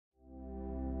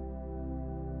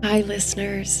Hi,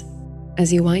 listeners.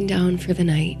 As you wind down for the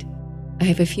night, I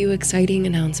have a few exciting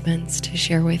announcements to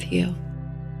share with you.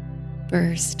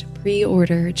 First,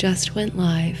 pre-order just went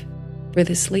live for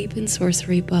the Sleep and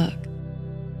Sorcery book.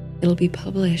 It'll be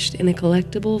published in a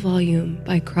collectible volume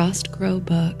by Crossed Crow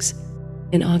Books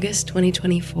in August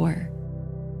 2024,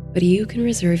 but you can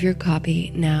reserve your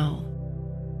copy now.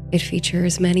 It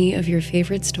features many of your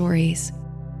favorite stories,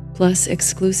 plus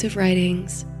exclusive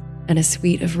writings and a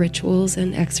suite of rituals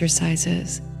and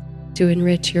exercises to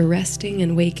enrich your resting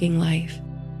and waking life.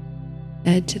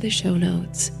 Head to the show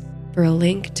notes for a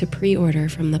link to pre-order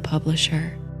from the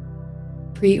publisher.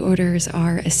 Pre-orders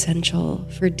are essential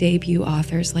for debut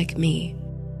authors like me,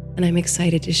 and I'm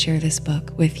excited to share this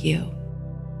book with you.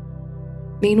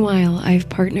 Meanwhile, I've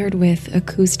partnered with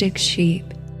Acoustic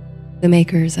Sheep, the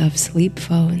makers of sleep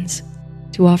phones,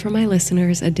 to offer my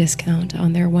listeners a discount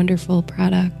on their wonderful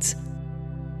products.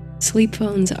 Sleep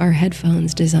phones are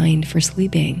headphones designed for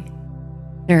sleeping.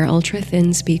 They're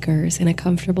ultra-thin speakers in a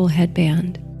comfortable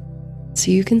headband,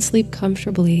 so you can sleep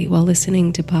comfortably while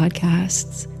listening to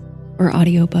podcasts or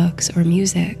audiobooks or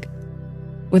music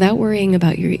without worrying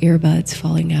about your earbuds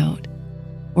falling out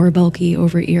or bulky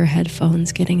over-ear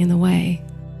headphones getting in the way.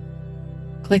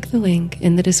 Click the link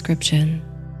in the description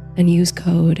and use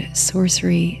code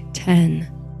SORCERY10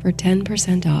 for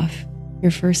 10% off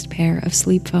your first pair of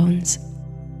sleep phones.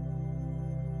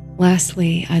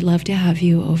 Lastly, I'd love to have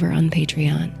you over on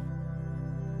Patreon.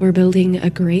 We're building a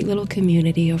great little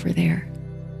community over there,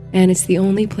 and it's the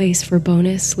only place for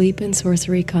bonus sleep and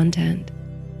sorcery content.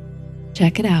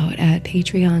 Check it out at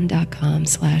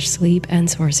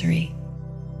patreon.com/sleepandsorcery.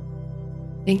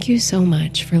 Thank you so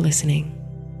much for listening.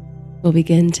 We'll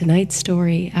begin tonight's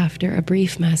story after a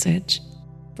brief message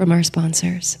from our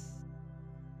sponsors.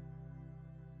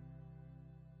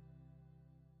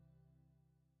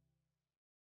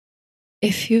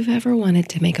 If you've ever wanted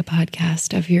to make a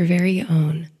podcast of your very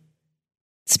own,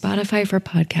 Spotify for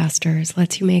Podcasters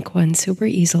lets you make one super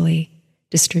easily,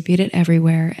 distribute it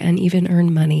everywhere, and even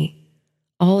earn money,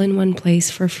 all in one place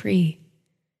for free.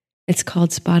 It's called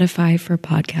Spotify for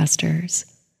Podcasters.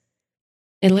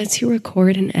 It lets you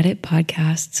record and edit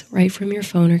podcasts right from your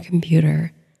phone or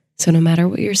computer, so no matter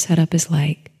what your setup is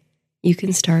like, you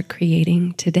can start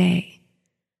creating today.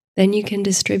 Then you can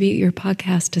distribute your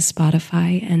podcast to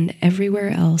Spotify and everywhere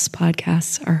else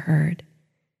podcasts are heard.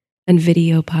 And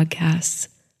video podcasts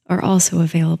are also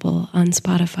available on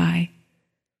Spotify.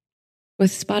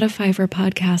 With Spotify for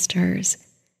Podcasters,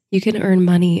 you can earn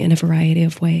money in a variety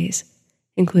of ways,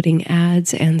 including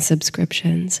ads and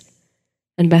subscriptions.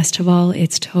 And best of all,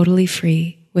 it's totally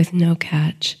free with no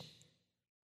catch.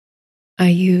 I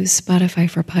use Spotify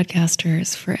for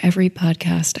Podcasters for every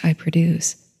podcast I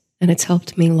produce, and it's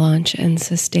helped me launch and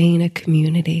sustain a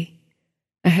community.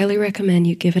 I highly recommend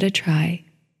you give it a try.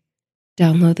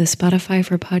 Download the Spotify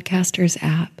for Podcasters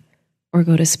app or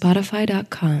go to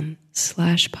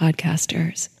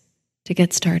spotify.com/podcasters to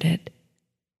get started.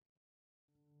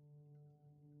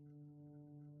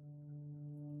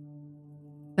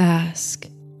 Bask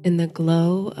in the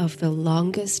glow of the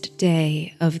longest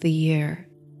day of the year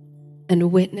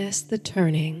and witness the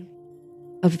turning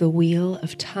of the wheel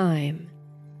of time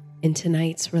in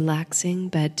tonight's relaxing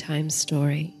bedtime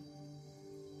story.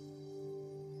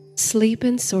 Sleep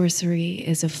and Sorcery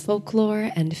is a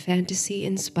folklore and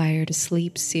fantasy-inspired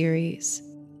sleep series.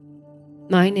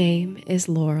 My name is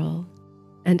Laurel,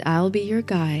 and I'll be your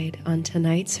guide on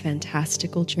tonight's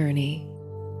fantastical journey.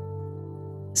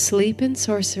 Sleep and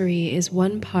Sorcery is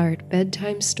one part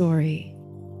bedtime story,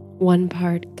 one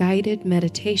part guided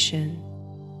meditation,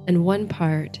 and one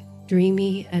part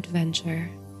dreamy adventure.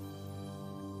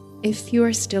 If you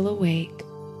are still awake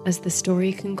as the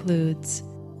story concludes,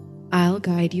 I'll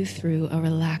guide you through a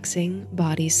relaxing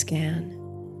body scan.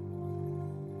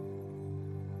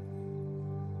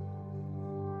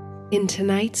 In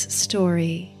tonight's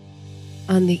story,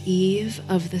 on the eve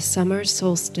of the summer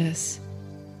solstice,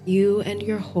 you and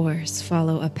your horse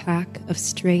follow a pack of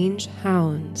strange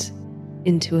hounds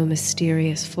into a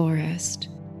mysterious forest.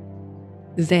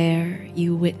 There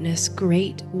you witness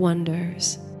great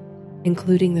wonders,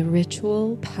 including the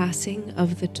ritual passing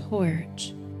of the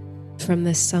torch from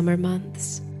the summer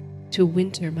months to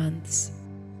winter months,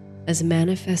 as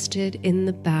manifested in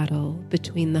the battle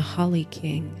between the Holly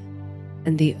King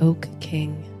and the Oak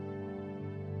King.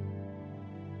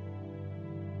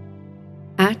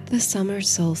 At the summer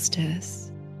solstice,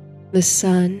 the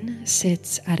sun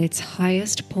sits at its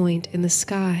highest point in the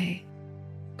sky,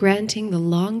 granting the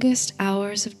longest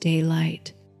hours of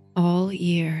daylight all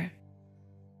year.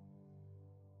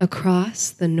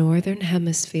 Across the northern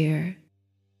hemisphere,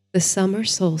 The summer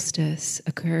solstice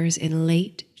occurs in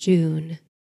late June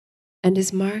and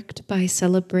is marked by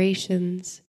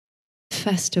celebrations,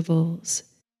 festivals,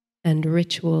 and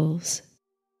rituals.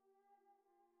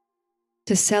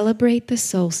 To celebrate the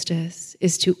solstice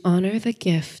is to honor the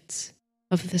gifts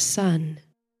of the sun,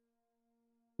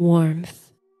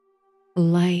 warmth,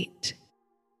 light,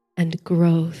 and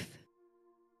growth.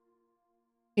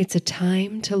 It's a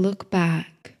time to look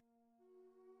back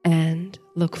and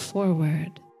look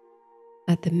forward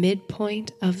at the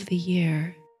midpoint of the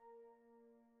year.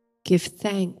 Give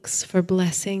thanks for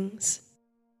blessings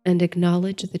and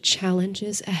acknowledge the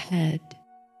challenges ahead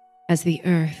as the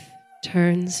earth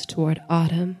turns toward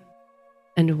autumn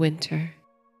and winter.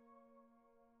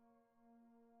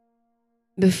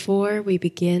 Before we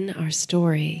begin our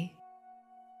story,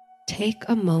 take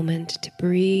a moment to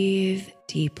breathe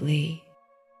deeply.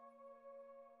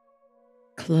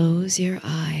 Close your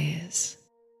eyes.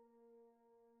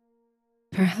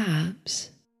 Perhaps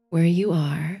where you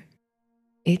are,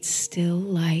 it's still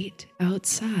light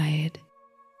outside.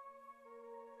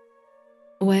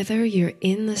 Whether you're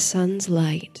in the sun's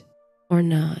light or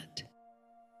not,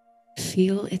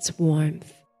 feel its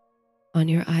warmth on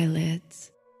your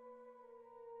eyelids,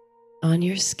 on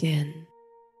your skin,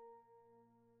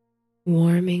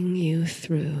 warming you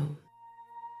through.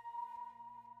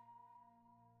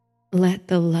 Let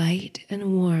the light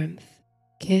and warmth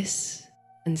kiss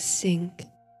and sink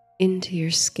into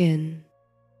your skin,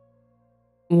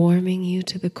 warming you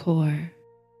to the core.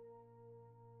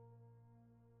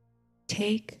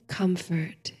 Take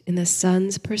comfort in the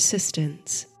sun's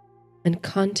persistence and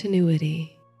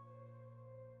continuity,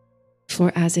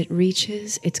 for as it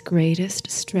reaches its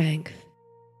greatest strength,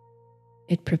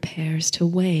 it prepares to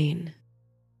wane.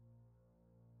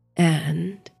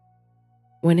 And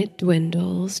when it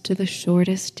dwindles to the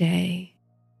shortest day,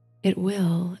 it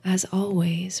will, as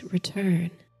always, return.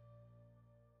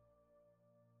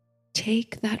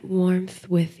 Take that warmth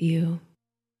with you,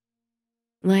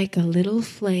 like a little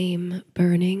flame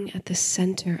burning at the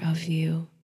center of you,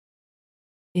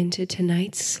 into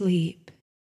tonight's sleep,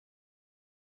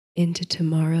 into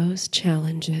tomorrow's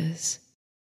challenges,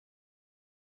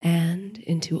 and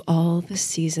into all the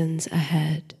seasons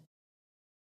ahead.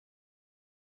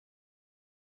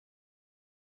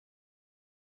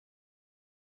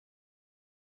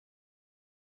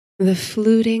 The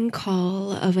fluting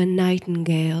call of a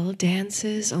nightingale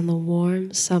dances on the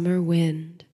warm summer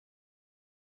wind.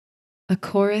 A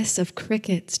chorus of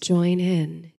crickets join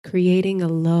in, creating a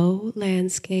low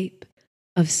landscape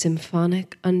of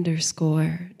symphonic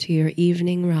underscore to your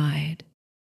evening ride.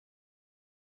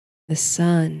 The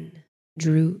sun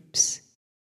droops,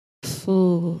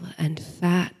 full and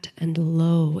fat and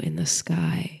low in the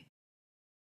sky,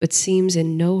 but seems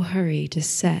in no hurry to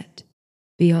set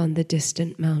beyond the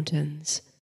distant mountains.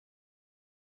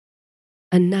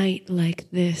 A night like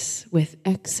this, with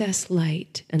excess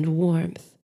light and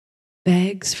warmth,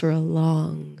 begs for a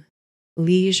long,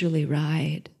 leisurely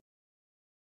ride.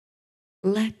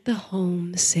 Let the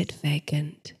home sit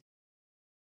vacant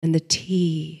and the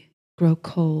tea grow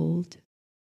cold.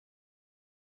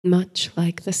 Much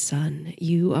like the sun,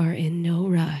 you are in no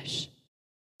rush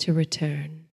to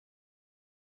return.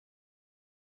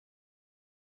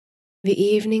 The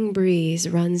evening breeze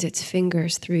runs its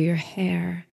fingers through your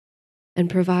hair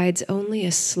and provides only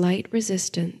a slight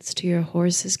resistance to your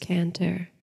horse's canter.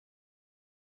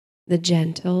 The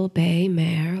gentle bay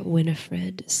mare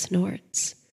Winifred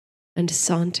snorts and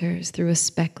saunters through a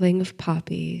speckling of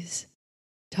poppies,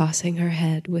 tossing her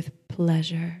head with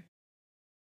pleasure.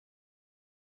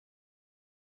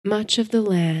 Much of the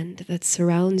land that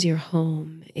surrounds your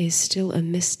home is still a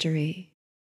mystery,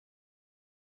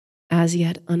 as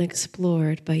yet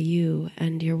unexplored by you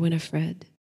and your Winifred.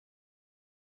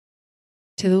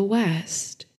 To the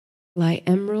west lie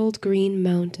emerald green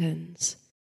mountains,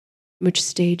 which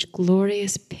stage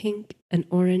glorious pink and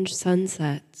orange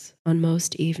sunsets on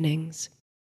most evenings.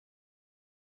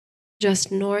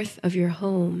 Just north of your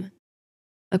home,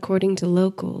 according to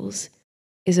locals,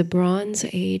 is a Bronze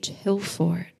Age hill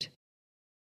fort.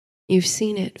 You've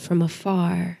seen it from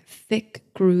afar, thick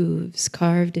grooves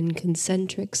carved in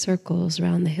concentric circles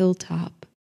round the hilltop.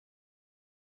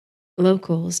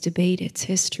 Locals debate its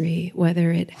history,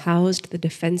 whether it housed the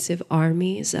defensive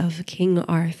armies of King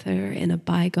Arthur in a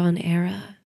bygone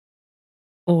era,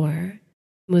 or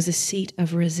was a seat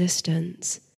of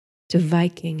resistance to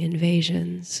Viking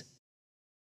invasions.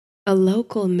 A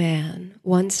local man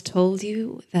once told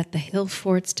you that the hill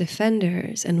fort's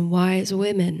defenders and wise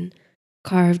women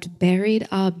carved buried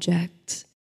objects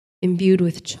imbued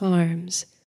with charms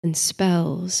and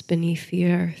spells beneath the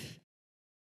earth.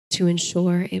 to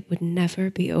ensure it would never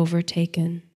be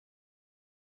overtaken.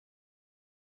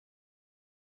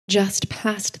 Just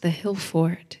past the hill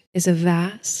fort is a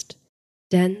vast,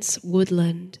 dense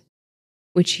woodland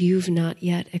which you've not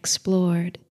yet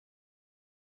explored.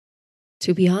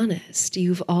 To be honest,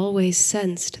 you've always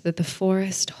sensed that the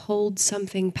forest holds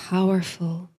something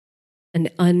powerful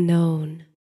and unknown.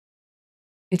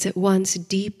 It's at once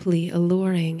deeply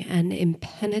alluring and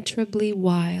impenetrably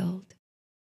wild.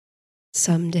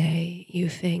 Someday, you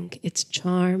think, its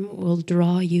charm will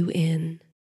draw you in.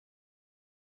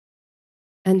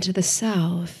 And to the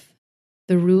south,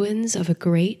 the ruins of a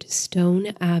great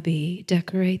stone abbey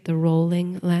decorate the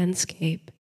rolling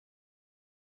landscape.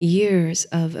 Years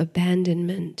of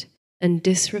abandonment and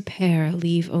disrepair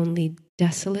leave only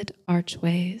desolate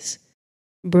archways,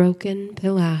 broken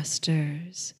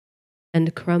pilasters,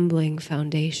 and crumbling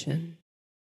foundation.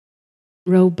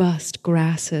 Robust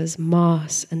grasses,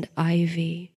 moss, and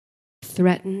ivy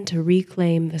threaten to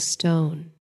reclaim the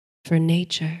stone for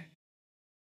nature.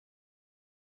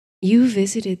 You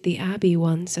visited the abbey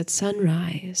once at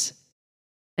sunrise,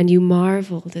 and you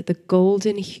marveled at the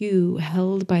golden hue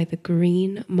held by the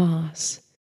green moss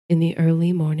in the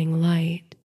early morning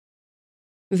light,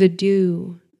 the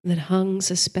dew that hung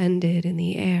suspended in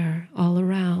the air all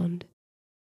around,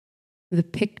 the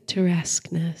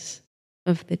picturesqueness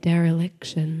of the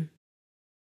dereliction.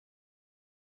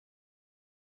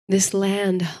 This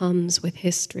land hums with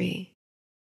history,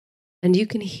 and you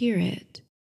can hear it,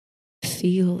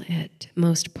 feel it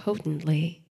most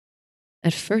potently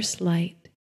at first light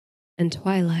and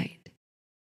twilight.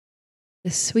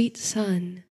 The sweet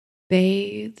sun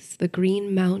bathes the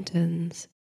green mountains,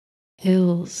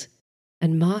 hills,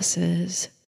 and mosses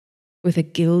with a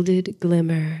gilded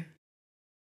glimmer.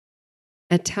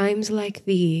 At times like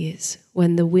these,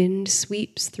 when the wind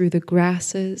sweeps through the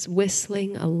grasses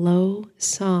whistling a low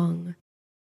song,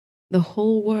 the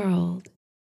whole world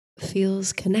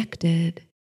feels connected,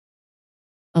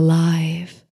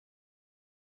 alive,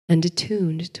 and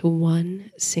attuned to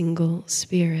one single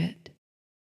spirit,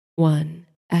 one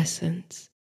essence.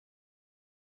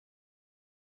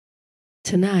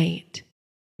 Tonight,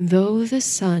 though the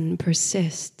sun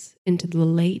persists into the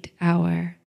late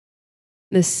hour,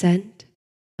 the scent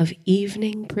of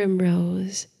evening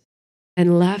primrose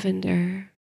and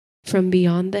lavender from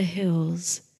beyond the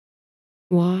hills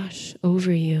wash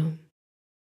over you,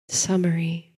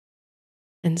 summery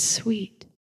and sweet.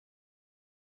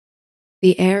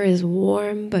 The air is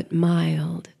warm but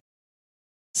mild,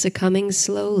 succumbing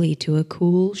slowly to a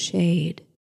cool shade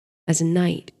as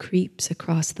night creeps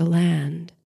across the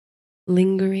land,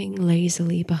 lingering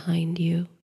lazily behind you.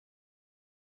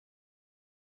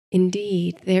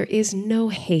 Indeed, there is no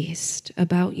haste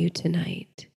about you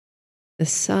tonight. The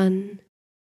sun,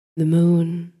 the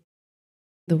moon,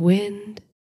 the wind,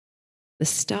 the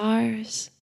stars,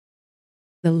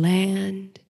 the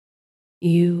land,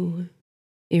 you,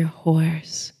 your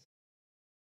horse,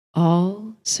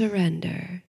 all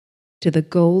surrender to the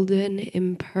golden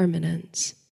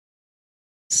impermanence,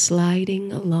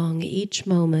 sliding along each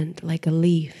moment like a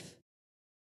leaf,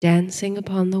 dancing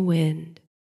upon the wind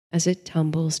as it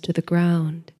tumbles to the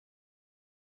ground.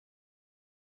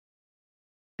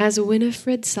 As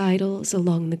Winifred sidles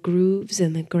along the grooves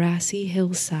in the grassy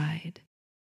hillside,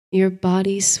 your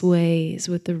body sways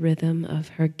with the rhythm of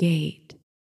her gait.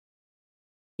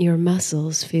 Your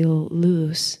muscles feel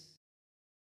loose,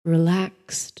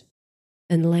 relaxed,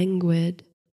 and languid.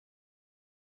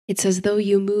 It's as though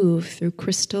you move through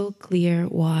crystal clear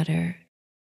water.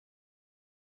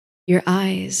 Your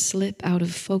eyes slip out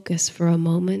of focus for a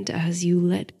moment as you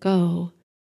let go,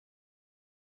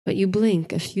 but you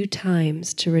blink a few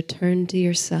times to return to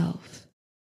yourself,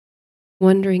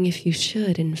 wondering if you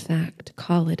should, in fact,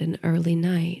 call it an early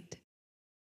night.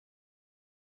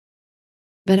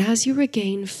 But as you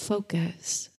regain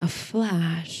focus, a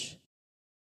flash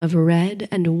of red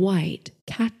and white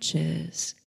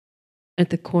catches at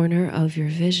the corner of your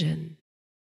vision.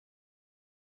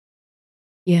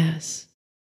 Yes,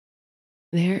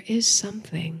 there is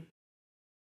something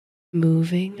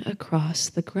moving across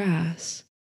the grass.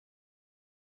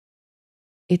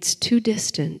 It's too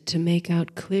distant to make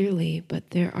out clearly,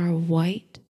 but there are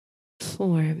white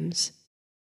forms,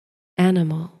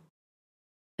 animal,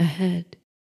 ahead.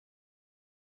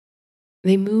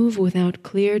 They move without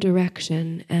clear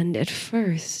direction, and at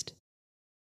first,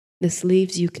 this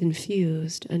leaves you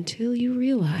confused until you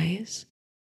realize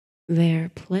they're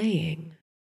playing.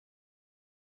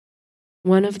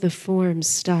 One of the forms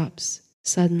stops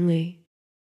suddenly,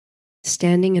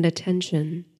 standing at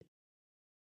attention,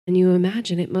 and you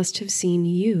imagine it must have seen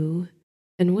you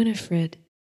and Winifred.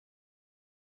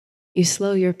 You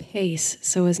slow your pace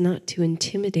so as not to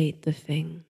intimidate the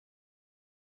thing,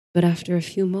 but after a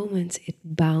few moments it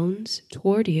bounds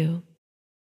toward you.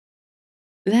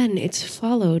 Then it's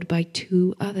followed by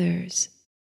two others.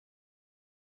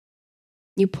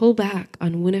 You pull back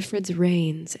on Winifred's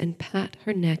reins and pat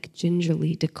her neck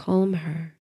gingerly to calm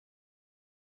her.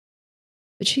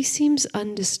 But she seems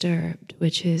undisturbed,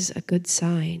 which is a good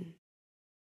sign.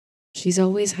 She's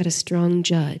always had a strong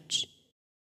judge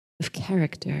of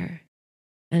character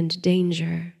and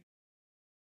danger.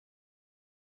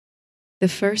 The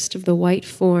first of the white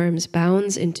forms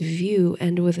bounds into view,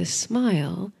 and with a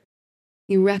smile,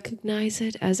 you recognize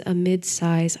it as a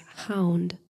mid-size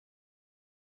hound.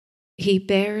 He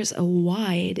bears a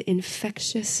wide,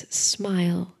 infectious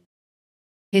smile,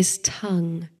 his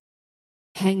tongue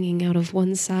hanging out of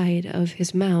one side of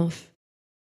his mouth.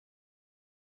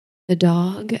 The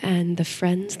dog and the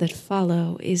friends that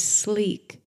follow is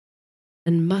sleek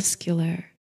and muscular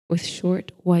with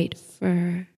short white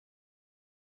fur.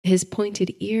 His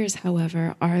pointed ears,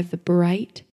 however, are the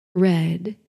bright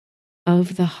red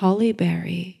of the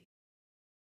hollyberry.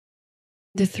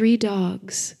 The three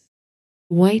dogs,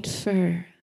 white fur,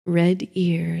 red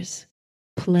ears,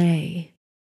 play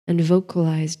and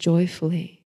vocalize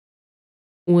joyfully.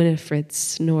 Winifred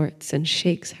snorts and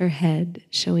shakes her head,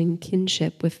 showing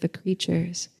kinship with the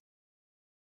creatures.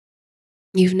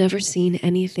 You've never seen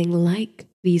anything like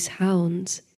these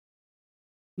hounds,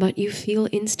 but you feel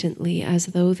instantly as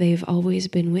though they've always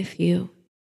been with you.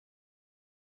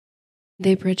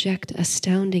 They project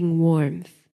astounding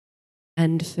warmth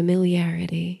and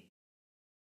familiarity.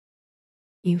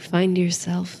 You find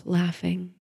yourself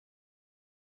laughing.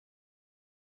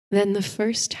 Then the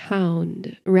first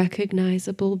hound,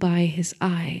 recognizable by his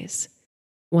eyes,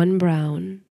 one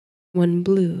brown, one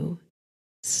blue,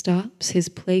 stops his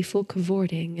playful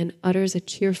cavorting and utters a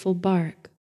cheerful bark.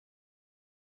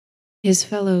 His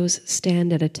fellows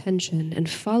stand at attention and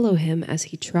follow him as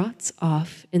he trots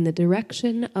off in the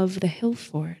direction of the hill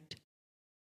fort.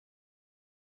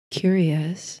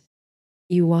 Curious,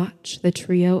 you watch the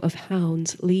trio of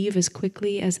hounds leave as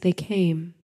quickly as they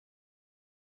came.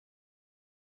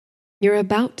 You're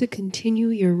about to continue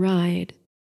your ride,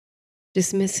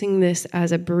 dismissing this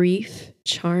as a brief,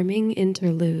 charming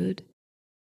interlude,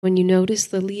 when you notice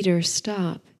the leader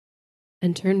stop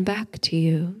and turn back to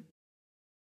you,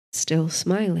 still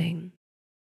smiling.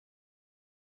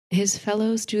 His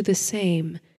fellows do the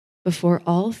same before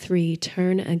all three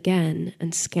turn again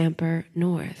and scamper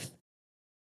north.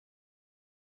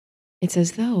 It's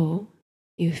as though,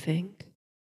 you think,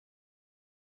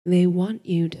 they want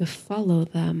you to follow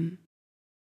them.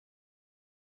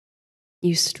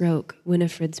 You stroke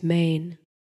Winifred's mane.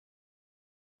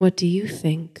 What do you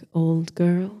think, old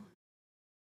girl?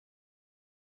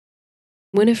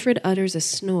 Winifred utters a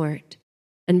snort,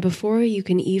 and before you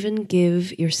can even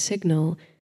give your signal,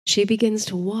 she begins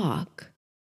to walk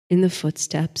in the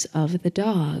footsteps of the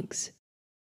dogs.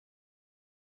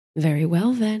 Very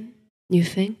well then, you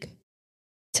think.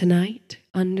 Tonight,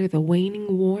 under the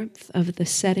waning warmth of the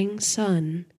setting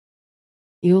sun,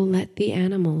 you'll let the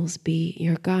animals be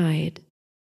your guide.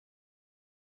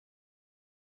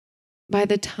 By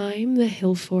the time the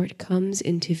hill fort comes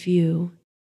into view,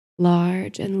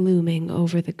 large and looming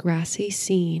over the grassy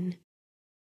scene,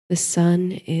 the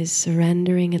sun is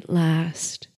surrendering at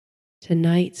last to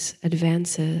night's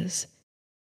advances.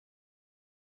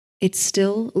 It's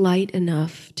still light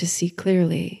enough to see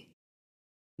clearly,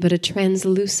 but a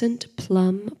translucent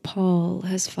plum pall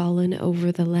has fallen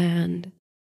over the land.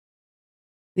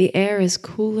 The air is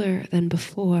cooler than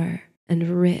before and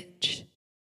rich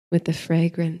with the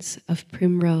fragrance of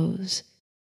primrose.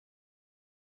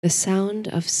 The sound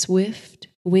of swift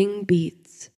wing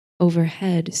beats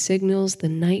overhead signals the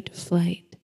night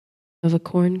flight of a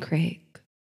corncrake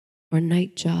or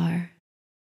nightjar.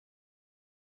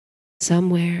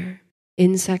 Somewhere,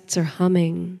 insects are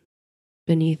humming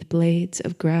beneath blades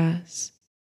of grass.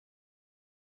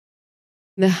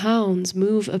 The hounds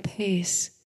move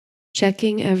apace,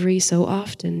 checking every so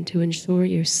often to ensure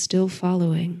you're still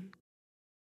following.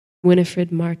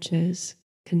 Winifred marches,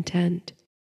 content.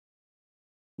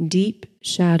 Deep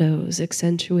shadows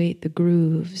accentuate the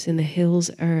grooves in the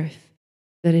hill's earth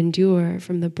that endure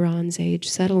from the Bronze Age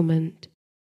settlement.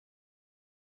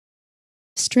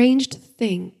 Strange to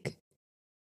think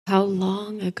how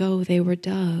long ago they were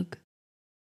dug.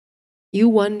 You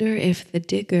wonder if the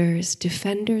diggers,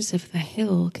 defenders of the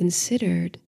hill,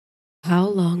 considered how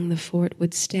long the fort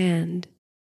would stand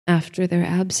after their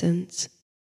absence.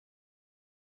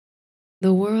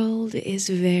 The world is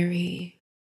very,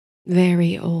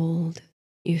 very old,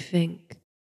 you think,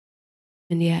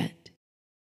 and yet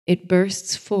It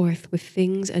bursts forth with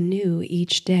things anew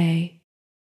each day.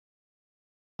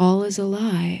 All is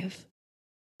alive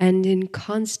and in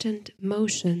constant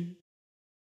motion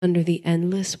under the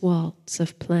endless waltz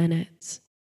of planets,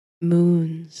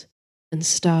 moons, and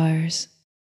stars.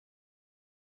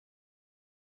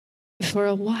 For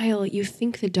a while you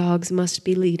think the dogs must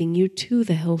be leading you to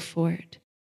the hill fort.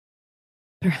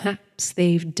 Perhaps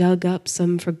they've dug up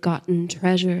some forgotten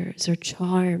treasures or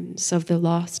charms of the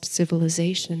lost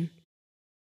civilization.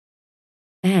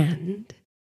 And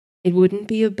it wouldn't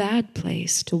be a bad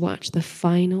place to watch the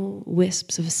final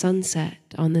wisps of sunset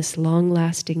on this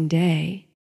long-lasting day.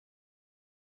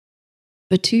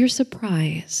 But to your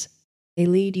surprise, they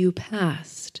lead you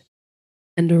past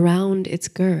and around its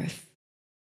girth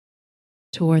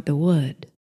toward the wood.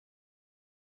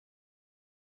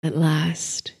 At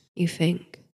last, you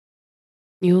think,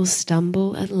 you'll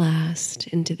stumble at last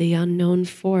into the unknown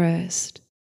forest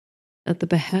at the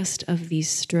behest of these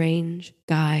strange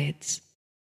guides.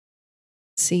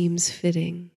 Seems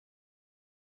fitting.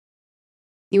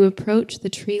 You approach the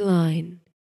tree line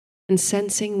and,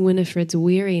 sensing Winifred's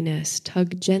weariness,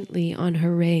 tug gently on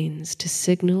her reins to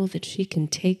signal that she can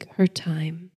take her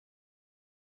time.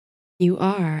 You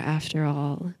are, after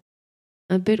all,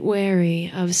 a bit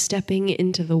wary of stepping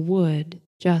into the wood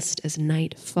just as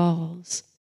night falls.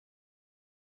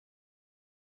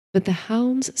 But the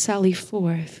hounds sally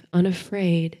forth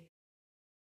unafraid.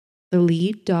 The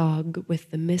lead dog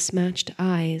with the mismatched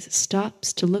eyes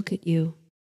stops to look at you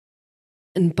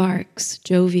and barks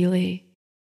jovially.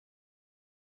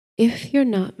 If you're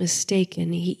not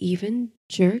mistaken, he even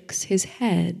jerks his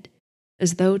head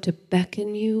as though to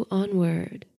beckon you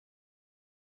onward.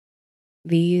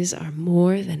 These are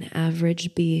more than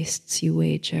average beasts, you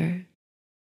wager.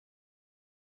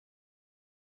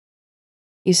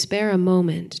 You spare a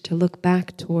moment to look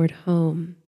back toward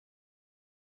home.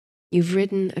 You've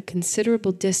ridden a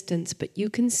considerable distance, but you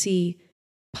can see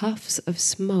puffs of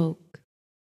smoke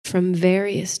from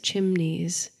various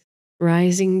chimneys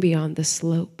rising beyond the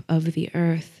slope of the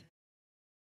earth.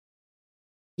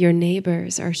 Your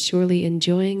neighbors are surely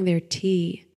enjoying their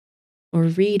tea or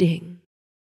reading,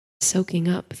 soaking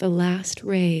up the last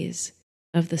rays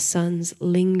of the sun's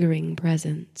lingering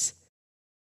presence.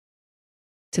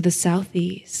 To the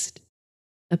southeast,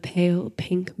 a pale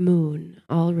pink moon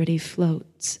already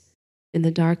floats in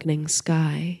the darkening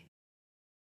sky.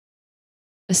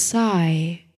 A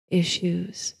sigh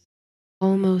issues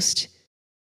almost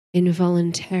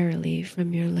involuntarily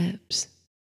from your lips.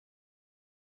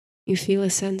 You feel a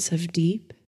sense of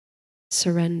deep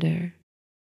surrender,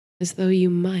 as though you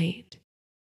might,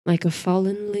 like a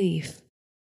fallen leaf,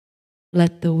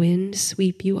 let the wind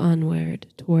sweep you onward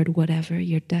toward whatever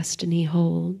your destiny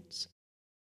holds.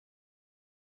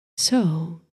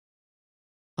 So,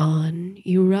 on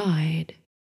you ride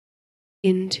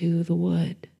into the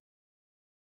wood.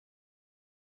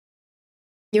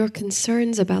 Your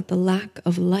concerns about the lack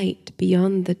of light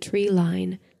beyond the tree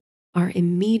line are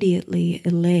immediately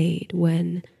allayed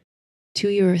when, to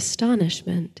your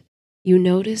astonishment, you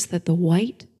notice that the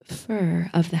white fur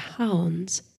of the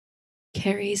hounds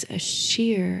carries a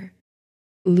sheer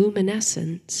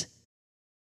luminescence.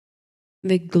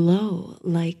 They glow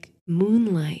like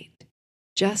moonlight,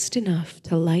 just enough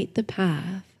to light the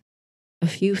path a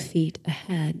few feet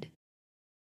ahead.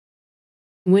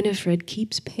 Winifred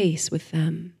keeps pace with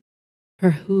them.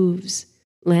 Her hooves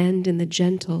land in the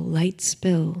gentle light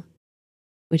spill,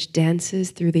 which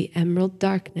dances through the emerald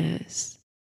darkness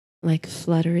like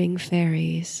fluttering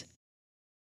fairies.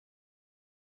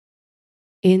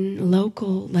 In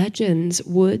local legends,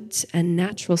 woods and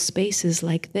natural spaces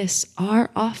like this are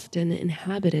often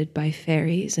inhabited by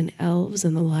fairies and elves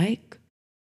and the like.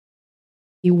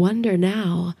 You wonder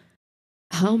now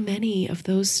how many of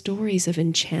those stories of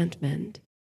enchantment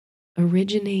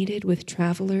originated with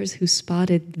travelers who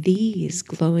spotted these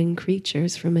glowing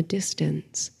creatures from a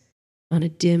distance on a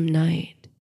dim night.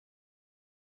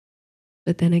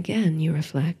 But then again, you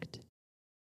reflect,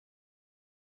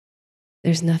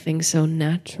 there's nothing so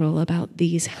natural about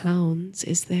these hounds,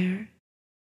 is there?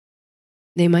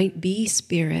 They might be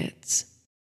spirits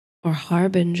or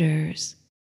harbingers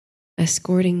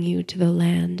escorting you to the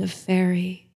land of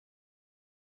fairy.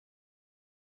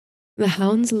 The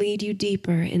hounds lead you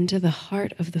deeper into the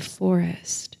heart of the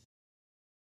forest.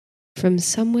 From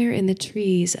somewhere in the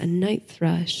trees, a night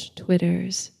thrush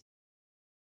twitters.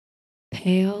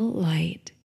 Pale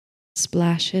light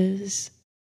splashes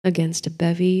against a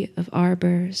bevy of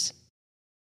arbors.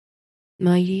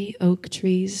 Mighty oak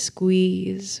trees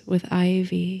squeeze with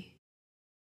ivy.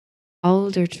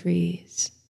 Alder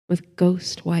trees with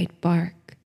ghost white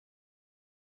bark.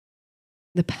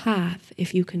 The path,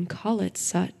 if you can call it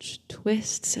such,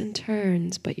 twists and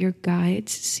turns, but your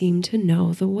guides seem to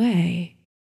know the way.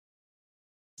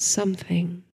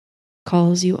 Something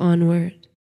calls you onward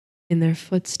in their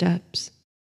footsteps.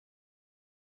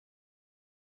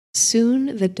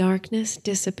 Soon the darkness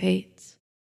dissipates,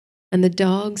 and the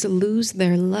dogs lose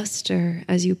their luster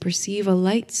as you perceive a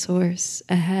light source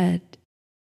ahead.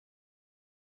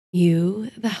 You,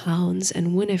 the hounds,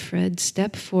 and Winifred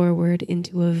step forward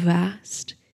into a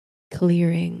vast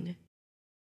clearing.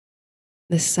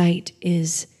 The sight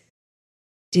is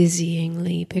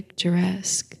dizzyingly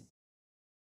picturesque.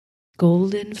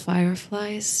 Golden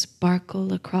fireflies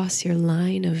sparkle across your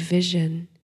line of vision,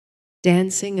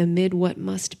 dancing amid what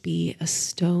must be a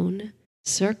stone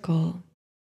circle.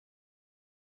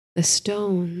 The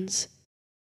stones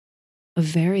of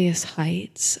various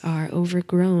heights are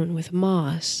overgrown with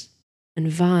moss and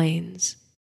vines,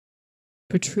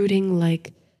 protruding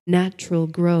like natural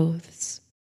growths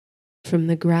from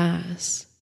the grass.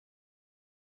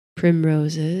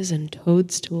 Primroses and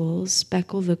toadstools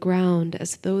speckle the ground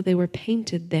as though they were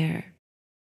painted there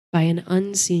by an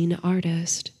unseen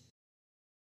artist.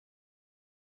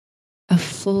 A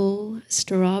full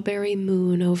strawberry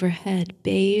moon overhead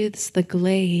bathes the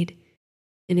glade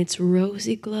in its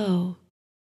rosy glow.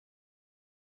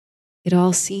 It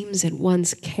all seems at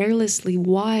once carelessly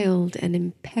wild and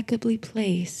impeccably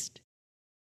placed.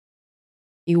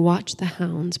 You watch the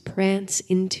hounds prance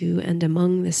into and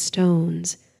among the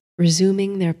stones,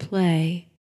 resuming their play.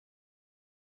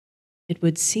 It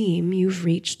would seem you've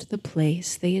reached the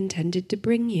place they intended to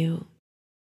bring you.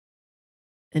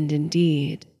 And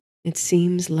indeed, it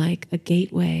seems like a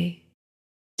gateway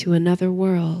to another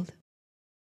world.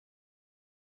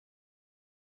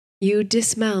 You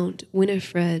dismount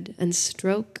Winifred and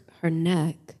stroke her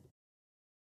neck.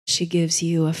 She gives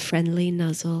you a friendly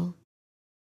nuzzle.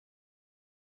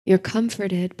 You're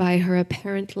comforted by her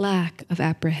apparent lack of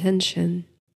apprehension.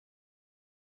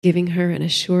 Giving her an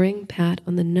assuring pat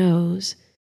on the nose,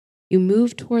 you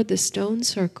move toward the stone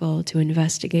circle to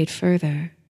investigate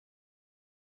further.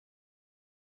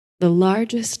 The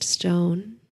largest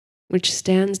stone, which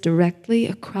stands directly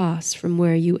across from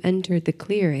where you entered the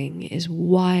clearing, is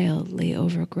wildly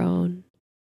overgrown.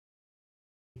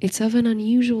 It's of an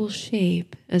unusual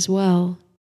shape as well.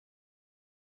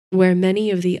 Where many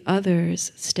of the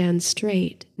others stand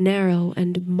straight, narrow,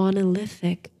 and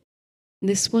monolithic,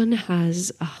 this one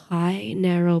has a high,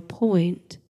 narrow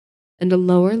point and a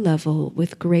lower level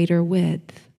with greater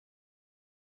width.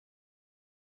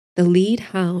 The lead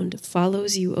hound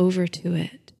follows you over to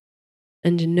it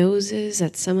and noses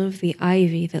at some of the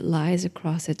ivy that lies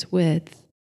across its width.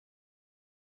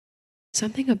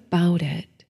 Something about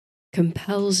it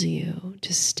compels you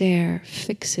to stare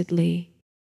fixedly,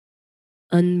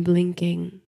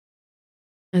 unblinking,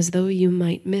 as though you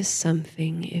might miss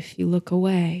something if you look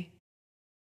away.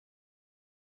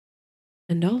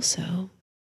 And also,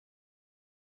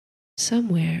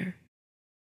 somewhere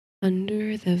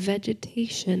under the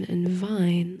vegetation and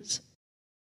vines,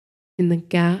 in the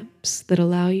gaps that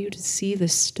allow you to see the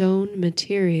stone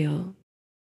material,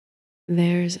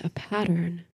 there's a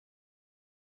pattern.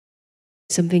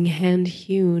 Something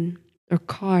hand-hewn or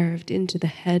carved into the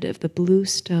head of the blue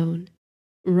stone,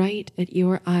 right at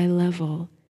your eye level,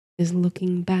 is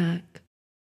looking back.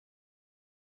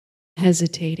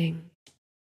 Hesitating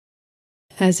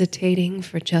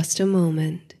for just a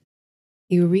moment,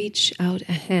 you reach out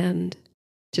a hand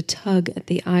to tug at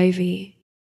the ivy.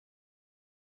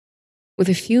 With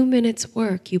a few minutes'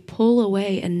 work, you pull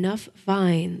away enough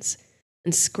vines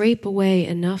and scrape away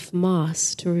enough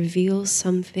moss to reveal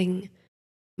something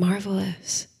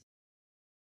marvelous.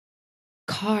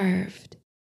 Carved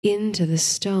into the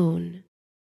stone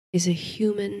is a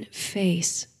human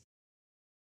face.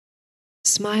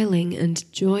 Smiling and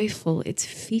joyful, its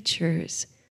features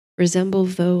resemble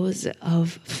those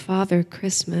of Father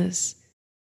Christmas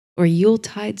or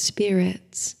Yuletide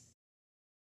spirits.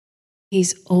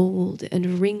 He's old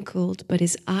and wrinkled, but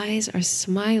his eyes are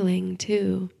smiling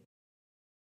too.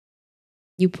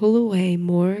 You pull away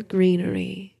more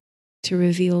greenery to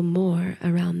reveal more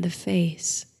around the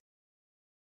face.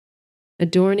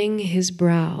 Adorning his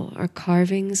brow are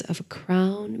carvings of a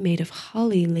crown made of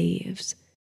holly leaves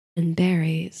and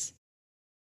berries.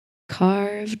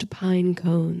 Carved pine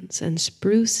cones and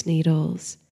spruce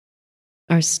needles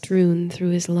are strewn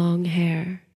through his long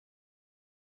hair.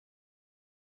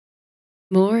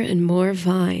 More and more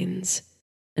vines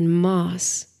and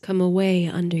moss come away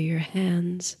under your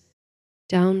hands,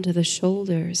 down to the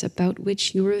shoulders, about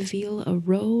which you reveal a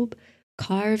robe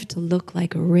carved to look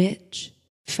like rich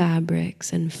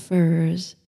fabrics and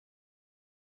furs.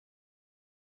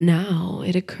 Now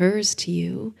it occurs to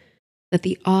you that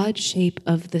the odd shape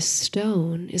of the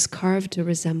stone is carved to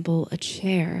resemble a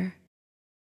chair,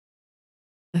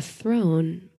 a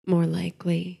throne, more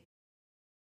likely.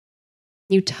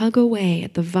 You tug away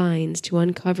at the vines to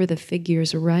uncover the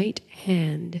figure's right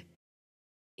hand,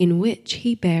 in which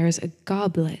he bears a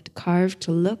goblet carved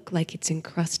to look like it's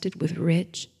encrusted with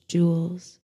rich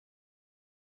jewels.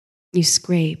 You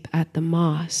scrape at the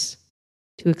moss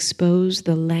to expose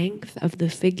the length of the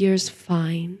figure's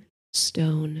fine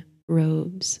stone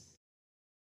robes.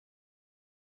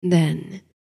 Then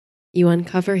you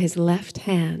uncover his left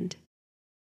hand,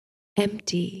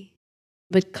 empty,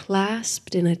 but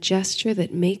clasped in a gesture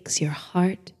that makes your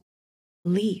heart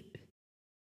leap.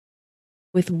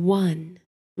 With one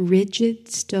rigid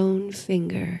stone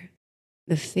finger,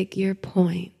 the figure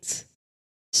points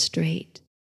straight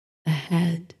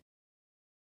ahead.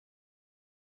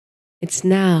 It's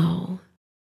now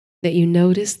that you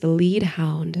notice the lead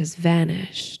hound has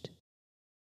vanished.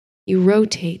 You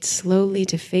rotate slowly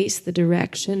to face the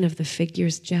direction of the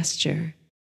figure's gesture,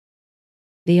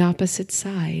 the opposite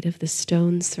side of the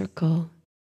stone circle.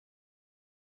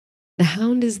 The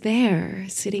hound is there,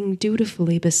 sitting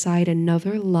dutifully beside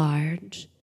another large,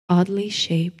 oddly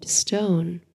shaped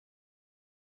stone,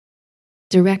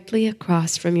 directly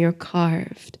across from your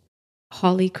carved,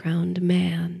 holly-crowned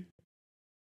man.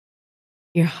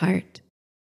 Your heart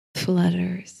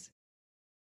flutters.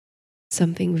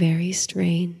 Something very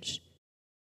strange,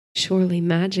 surely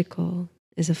magical,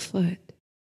 is afoot.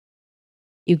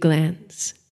 You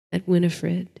glance at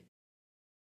Winifred.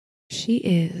 She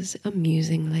is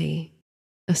amusingly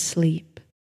asleep.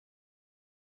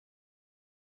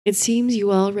 It seems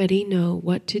you already know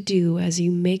what to do as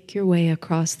you make your way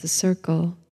across the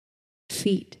circle,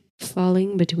 feet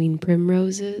falling between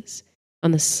primroses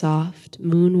on the soft,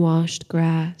 moon-washed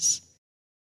grass.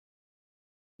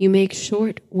 You make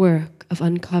short work of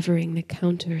uncovering the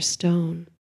counter stone.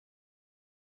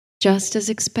 Just as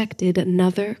expected,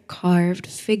 another carved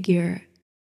figure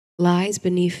lies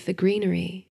beneath the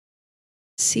greenery,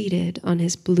 seated on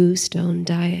his bluestone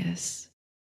dais.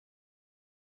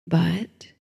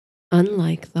 But,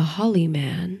 unlike the holly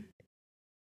man,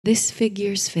 this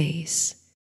figure's face,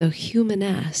 though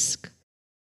humanesque,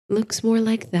 looks more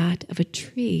like that of a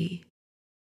tree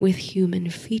with human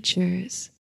features.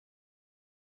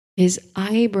 His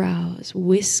eyebrows,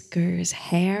 whiskers,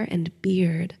 hair, and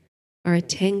beard are a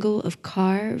tangle of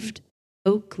carved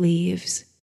oak leaves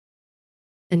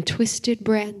and twisted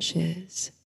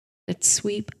branches that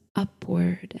sweep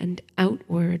upward and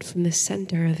outward from the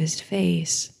center of his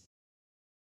face.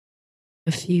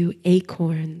 A few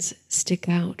acorns stick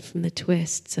out from the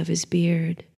twists of his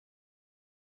beard.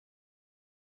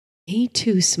 He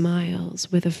too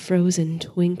smiles with a frozen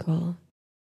twinkle,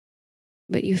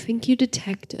 but you think you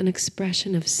detect an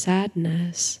expression of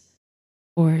sadness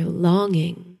or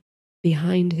longing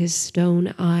behind his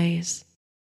stone eyes.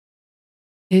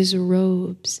 His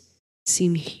robes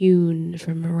seem hewn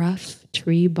from rough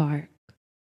tree bark.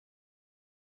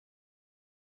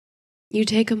 You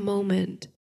take a moment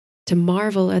to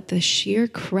marvel at the sheer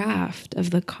craft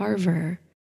of the carver,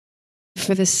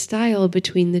 for the style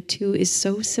between the two is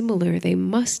so similar they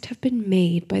must have been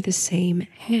made by the same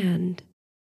hand.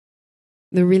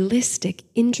 The realistic,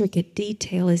 intricate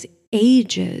detail is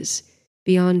ages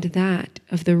beyond that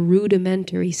of the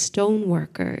rudimentary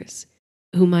stoneworkers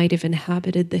who might have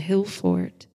inhabited the hill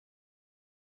fort.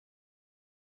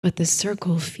 But the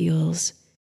circle feels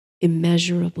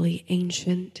immeasurably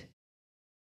ancient.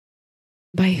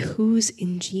 By whose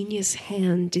ingenious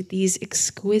hand did these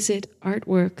exquisite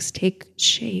artworks take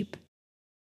shape?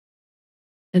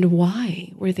 And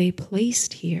why were they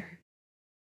placed here,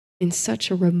 in such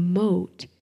a remote,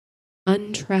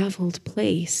 untraveled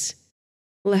place,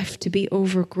 left to be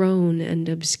overgrown and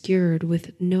obscured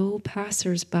with no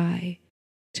passers-by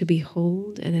to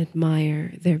behold and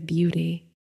admire their beauty?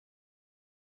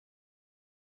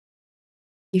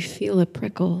 You feel a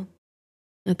prickle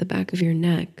at the back of your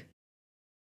neck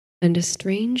and a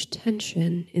strange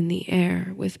tension in the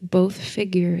air with both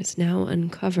figures now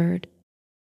uncovered,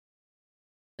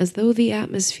 as though the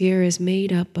atmosphere is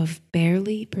made up of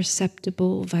barely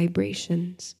perceptible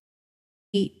vibrations,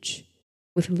 each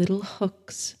with little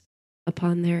hooks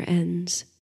upon their ends,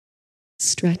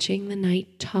 stretching the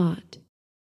night taut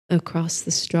across the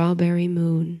strawberry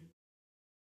moon.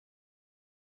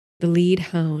 The lead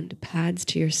hound pads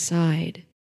to your side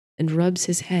and rubs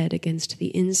his head against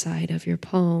the inside of your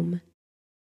palm.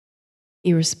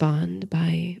 You respond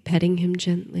by petting him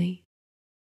gently,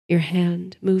 your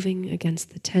hand moving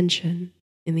against the tension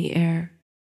in the air.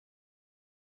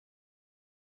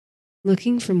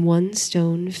 Looking from one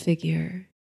stone figure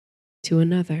to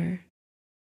another,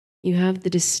 you have the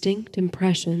distinct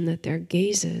impression that their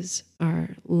gazes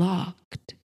are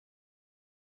locked.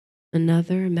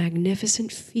 Another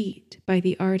magnificent feat by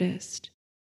the artist.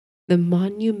 The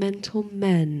monumental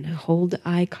men hold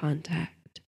eye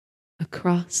contact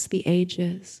across the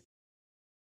ages.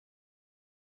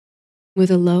 With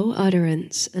a low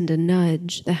utterance and a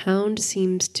nudge, the hound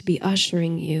seems to be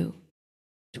ushering you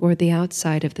toward the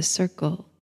outside of the circle,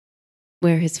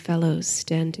 where his fellows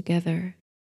stand together.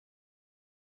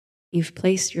 You've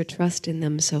placed your trust in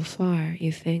them so far,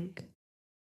 you think.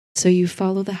 So you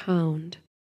follow the hound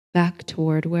back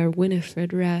toward where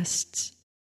Winifred rests.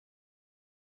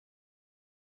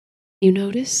 You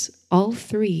notice all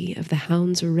three of the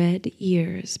hound's red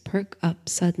ears perk up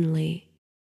suddenly.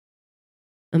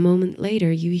 A moment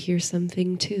later, you hear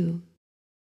something too.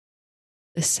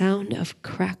 The sound of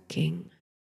cracking,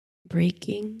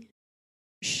 breaking,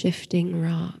 shifting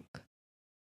rock.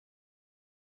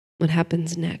 What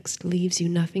happens next leaves you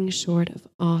nothing short of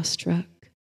awestruck.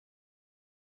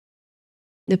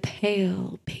 The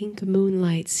pale pink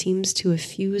moonlight seems to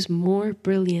effuse more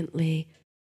brilliantly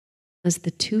as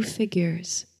the two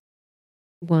figures,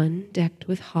 one decked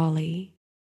with holly,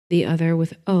 the other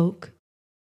with oak,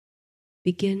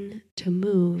 begin to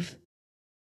move.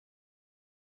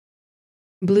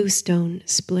 Bluestone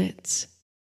splits,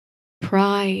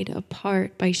 pried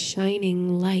apart by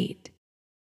shining light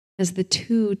as the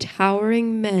two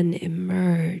towering men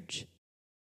emerge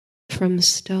from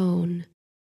stone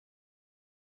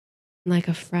like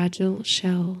a fragile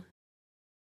shell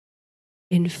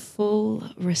in full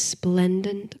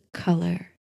resplendent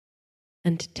color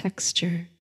and texture.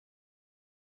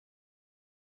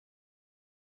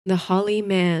 The holly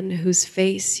man whose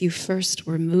face you first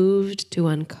were moved to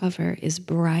uncover is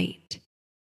bright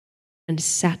and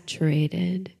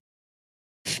saturated,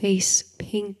 face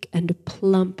pink and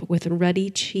plump with ruddy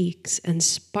cheeks and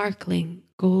sparkling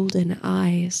golden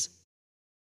eyes.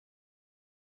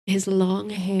 His long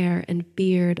hair and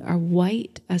beard are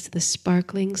white as the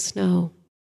sparkling snow,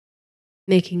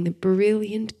 making the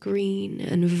brilliant green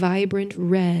and vibrant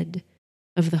red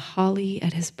of the holly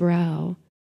at his brow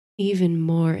even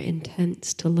more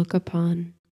intense to look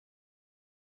upon.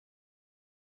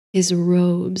 His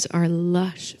robes are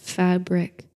lush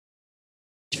fabric,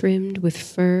 trimmed with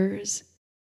furs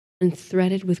and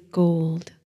threaded with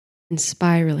gold in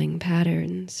spiraling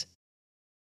patterns.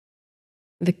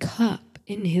 The cup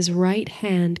in his right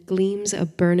hand gleams a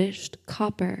burnished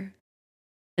copper,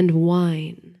 and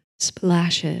wine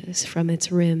splashes from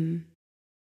its rim.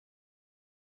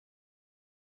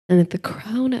 And at the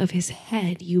crown of his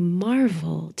head you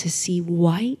marvel to see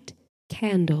white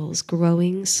candles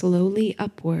growing slowly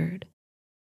upward,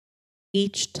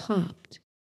 each topped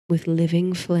with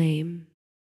living flame.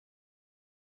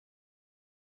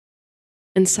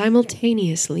 And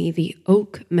simultaneously the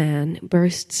oak man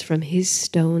bursts from his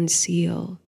stone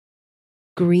seal,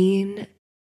 green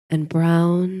and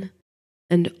brown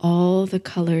and all the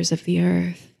colors of the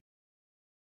earth.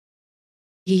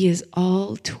 He is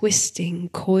all twisting,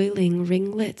 coiling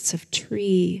ringlets of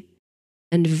tree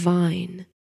and vine,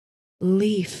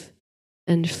 leaf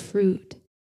and fruit.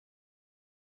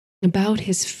 About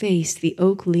his face, the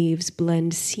oak leaves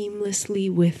blend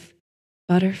seamlessly with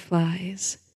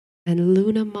butterflies and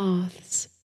luna moths.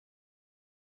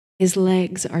 His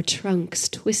legs are trunks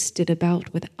twisted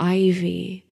about with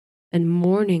ivy and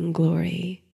morning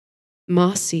glory,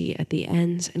 mossy at the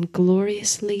ends and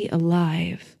gloriously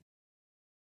alive.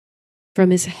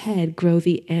 From his head grow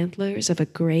the antlers of a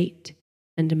great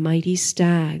and mighty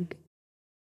stag,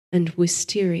 and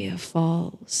wisteria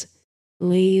falls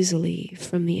lazily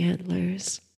from the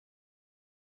antlers.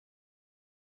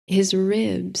 His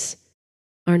ribs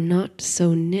are not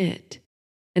so knit,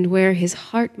 and where his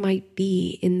heart might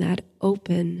be in that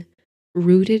open,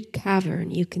 rooted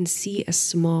cavern, you can see a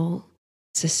small,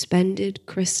 suspended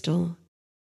crystal,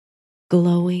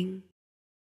 glowing,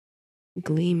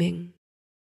 gleaming.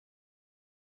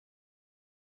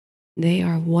 They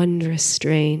are wondrous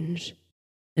strange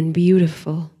and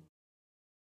beautiful.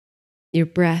 Your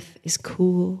breath is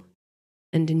cool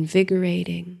and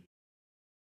invigorating.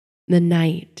 The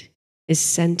night is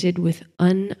scented with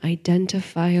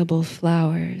unidentifiable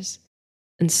flowers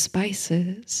and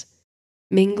spices,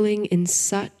 mingling in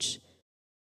such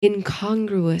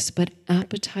incongruous but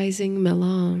appetizing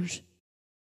melange.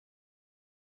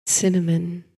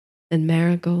 Cinnamon and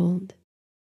marigold,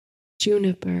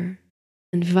 juniper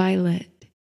and violet,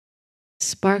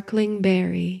 sparkling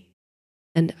berry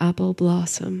and apple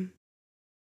blossom.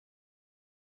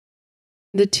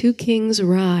 The two kings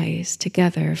rise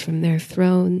together from their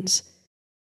thrones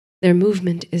Their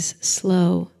movement is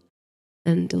slow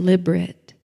and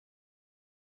deliberate.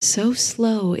 So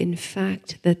slow, in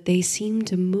fact, that they seem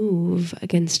to move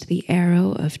against the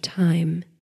arrow of time.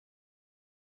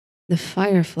 The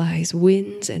fireflies,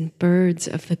 winds, and birds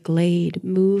of the glade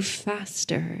move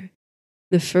faster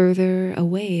the further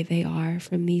away they are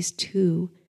from these two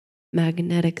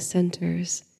magnetic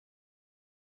centers.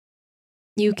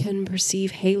 You can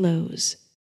perceive halos,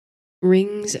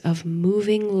 rings of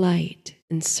moving light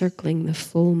encircling the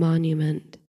full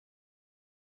monument.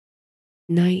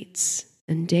 Nights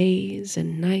and days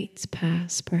and nights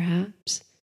pass, perhaps,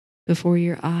 before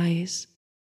your eyes.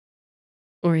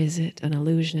 Or is it an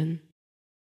illusion?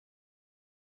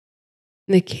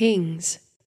 The kings,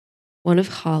 one of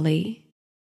holly,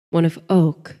 one of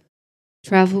oak,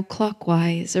 travel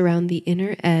clockwise around the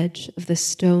inner edge of the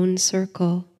stone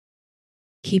circle,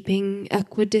 keeping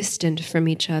equidistant from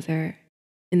each other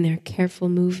in their careful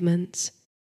movements.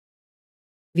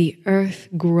 The earth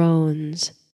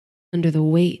groans under the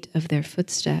weight of their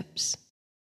footsteps.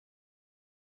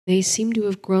 They seem to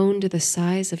have grown to the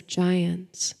size of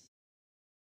giants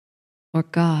or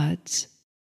gods.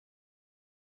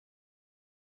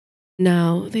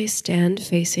 Now they stand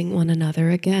facing one another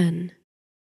again,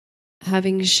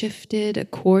 having shifted a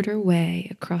quarter way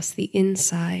across the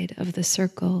inside of the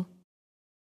circle,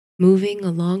 moving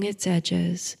along its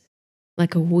edges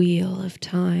like a wheel of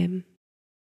time.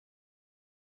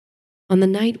 On the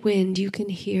night wind, you can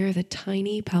hear the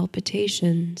tiny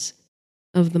palpitations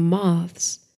of the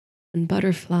moths and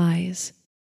butterflies,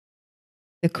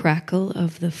 the crackle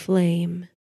of the flame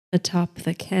atop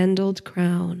the candled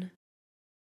crown.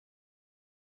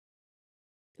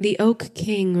 The Oak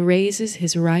King raises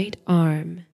his right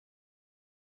arm,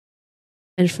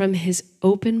 and from his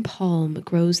open palm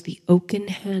grows the oaken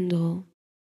handle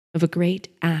of a great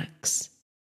axe,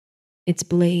 its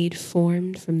blade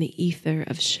formed from the ether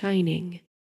of shining,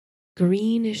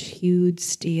 greenish-hued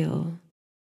steel.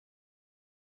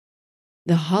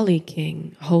 The Holly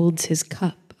King holds his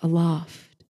cup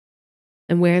aloft,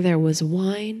 and where there was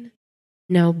wine,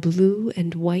 now blue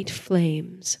and white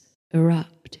flames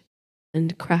erupt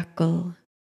and crackle.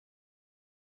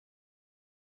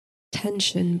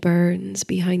 Tension burns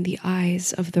behind the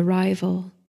eyes of the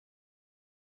rival.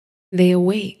 They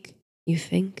awake, you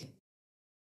think,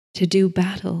 to do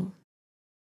battle.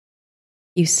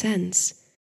 You sense,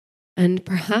 and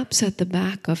perhaps at the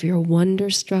back of your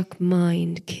wonder-struck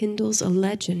mind kindles a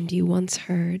legend you once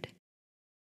heard,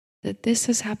 that this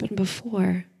has happened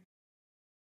before,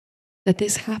 that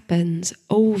this happens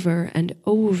over and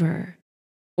over,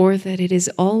 or that it is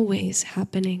always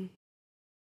happening.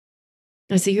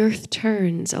 As the earth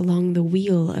turns along the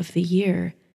wheel of the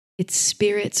year, its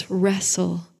spirits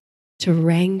wrestle to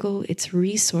wrangle its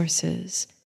resources,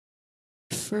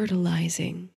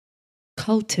 fertilizing,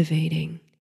 cultivating,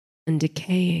 and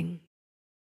decaying.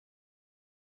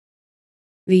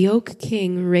 The Oak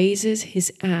King raises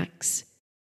his axe,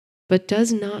 but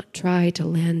does not try to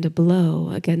land a blow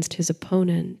against his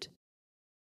opponent.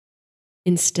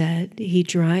 Instead, he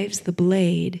drives the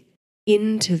blade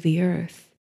into the earth,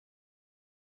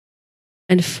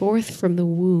 and forth from the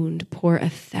wound pour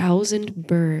 1,000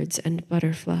 birds and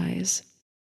butterflies,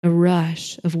 a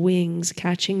rush of wings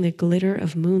catching the glitter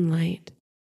of moonlight.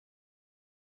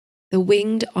 The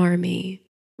winged army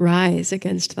rise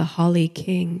against the Holly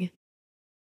King,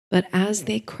 but as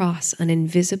they cross an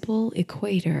invisible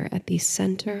equator at the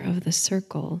center of the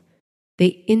circle,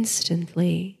 they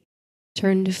instantly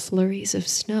turn to flurries of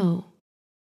snow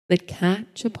that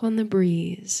catch upon the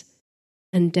breeze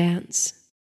and dance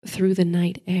through the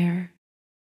night air.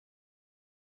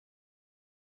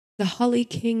 The Holly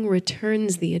King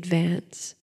returns the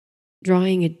advance,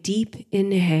 drawing a deep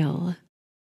inhale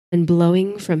and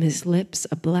blowing from his lips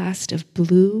a blast of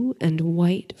blue and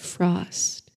white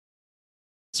frost,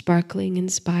 sparkling in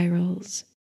spirals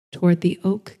toward the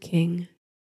Oak King.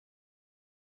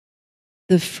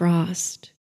 The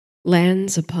frost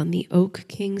lands upon the Oak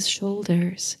King's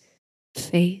shoulders,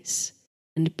 face,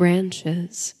 and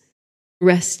branches,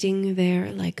 resting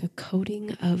there like a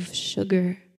coating of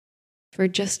sugar for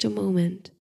just a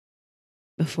moment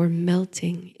before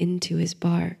melting into his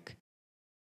bark.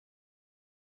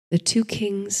 The two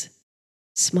kings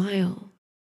smile.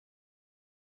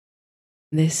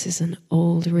 This is an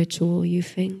old ritual, you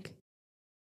think?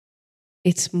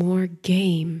 It's more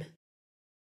game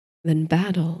than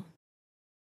battle.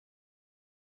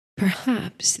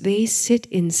 Perhaps they sit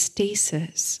in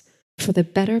stasis for the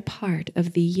better part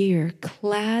of the year,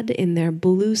 clad in their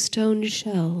bluestone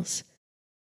shells,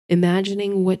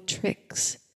 imagining what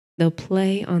tricks they'll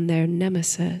play on their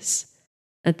nemesis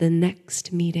at the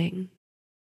next meeting.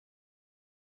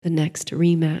 the next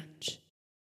rematch.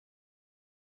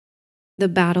 The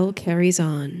battle carries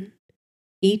on,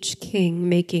 each king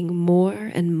making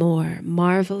more and more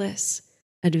marvelous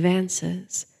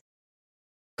advances,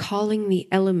 calling the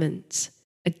elements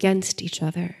against each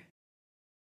other.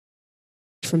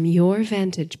 From your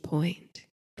vantage point,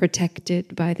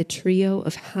 protected by the trio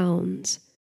of hounds,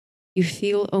 you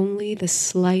feel only the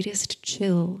slightest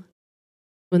chill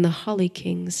when the Holly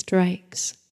King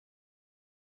strikes,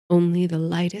 only the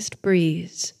lightest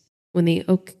breeze when the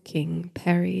Oak King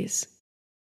parries.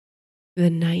 The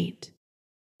night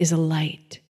is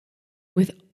alight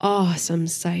with awesome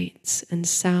sights and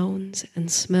sounds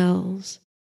and smells.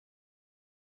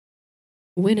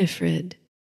 Winifred,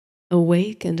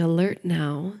 awake and alert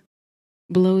now,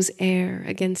 blows air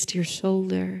against your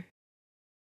shoulder.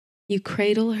 You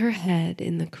cradle her head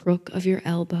in the crook of your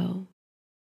elbow,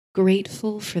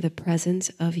 grateful for the presence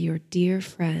of your dear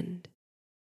friend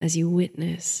as you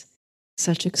witness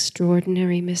such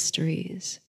extraordinary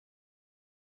mysteries.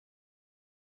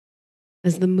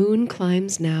 As the moon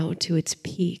climbs now to its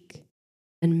peak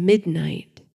and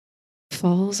midnight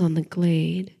falls on the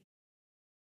glade,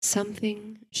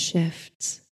 something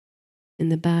shifts in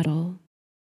the battle.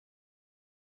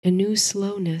 A new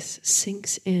slowness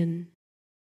sinks in.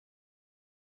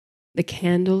 The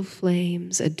candle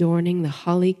flames adorning the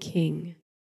Holly King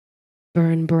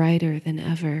burn brighter than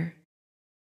ever.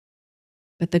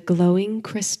 But the glowing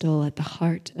crystal at the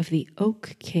heart of the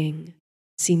Oak King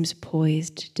seems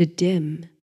poised to dim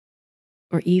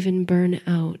or even burn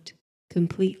out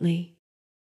completely.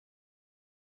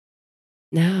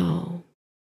 Now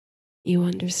you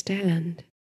understand.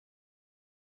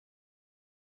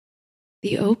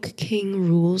 The Oak King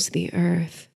rules the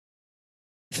earth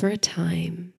for a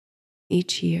time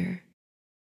each year.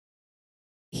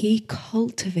 He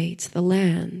cultivates the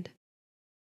land,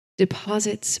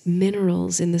 deposits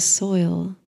minerals in the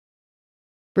soil,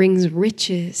 brings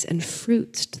riches and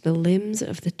fruits to the limbs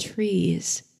of the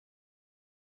trees.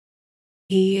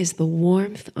 He is the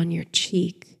warmth on your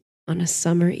cheek on a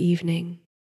summer evening.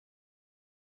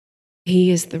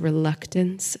 He is the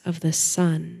reluctance of the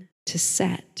sun to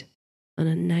set on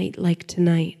a night like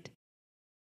tonight.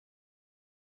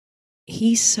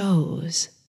 He sows,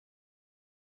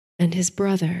 and his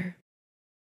brother,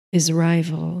 his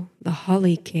rival, the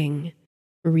Holly King,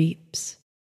 reaps.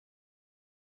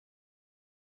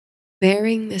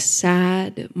 Bearing the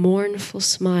sad, mournful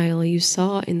smile you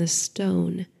saw in the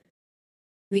stone,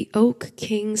 the Oak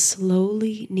King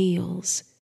slowly kneels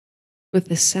with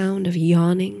the sound of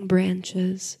yawning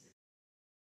branches.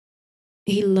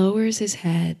 He lowers his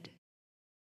head.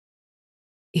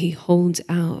 He holds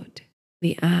out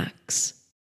the axe.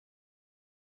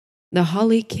 The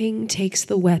Holly King takes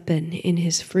the weapon in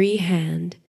his free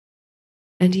hand,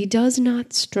 and he does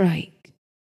not strike,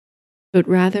 but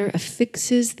rather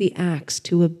affixes the axe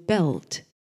to a belt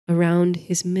around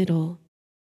his middle.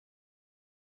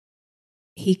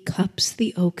 He cups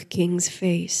the Oak King's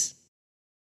face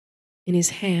in his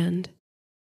hand.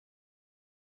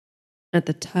 At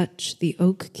the touch, the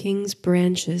Oak King's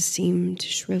branches seem to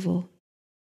shrivel.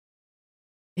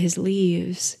 His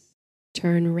leaves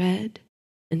turn red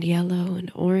and yellow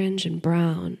and orange and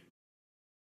brown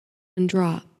and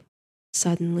drop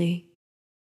suddenly.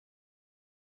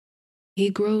 He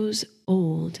grows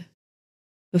old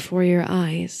before your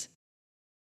eyes.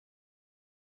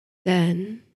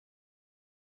 Then,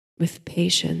 with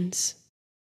patience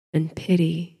and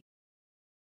pity,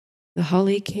 the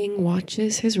Holly King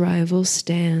watches his rival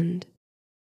stand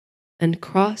and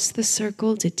cross the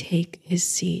circle to take his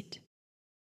seat.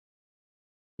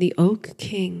 The Oak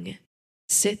King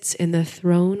sits in the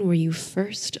throne where you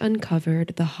first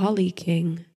uncovered the Holly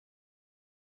King.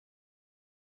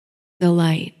 The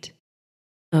light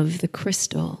of the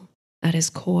crystal at his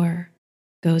core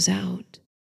goes out,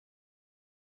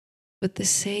 but the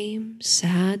same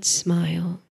sad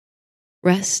smile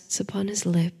rests upon his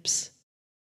lips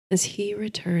as he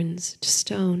returns to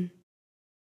stone.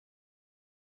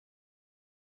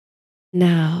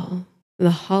 Now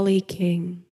the Holly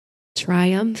King,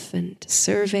 triumphant,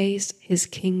 surveys his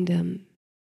kingdom.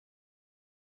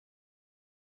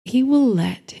 He will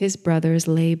let his brother's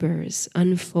labors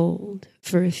unfold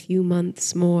for a few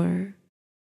months more.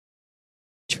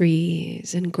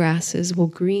 Trees and grasses will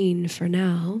green for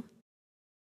now,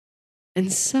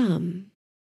 and some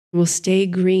will stay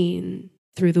green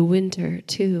through the winter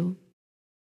too.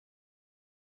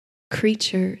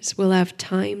 Creatures will have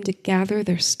time to gather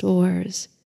their stores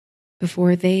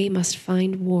before they must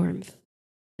find warmth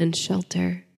and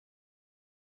shelter.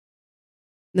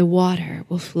 The water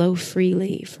will flow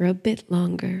freely for a bit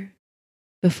longer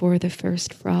before the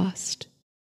first frost.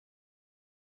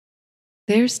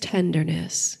 There's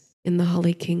tenderness in the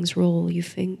Holly King's role, you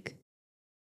think.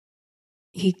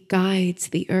 He guides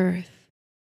the earth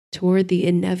toward the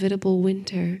inevitable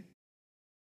winter.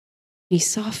 He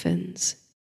softens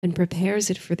and prepares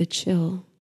it for the chill,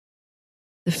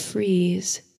 the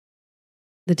freeze,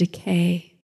 the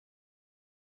decay,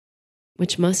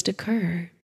 which must occur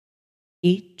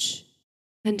each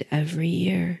and every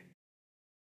year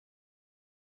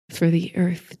for the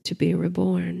earth to be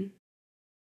reborn.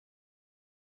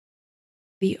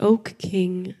 The Oak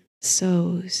King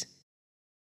sows,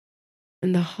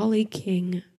 and the Holly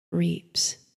King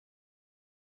reaps,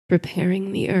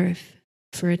 preparing the earth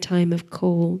for a time of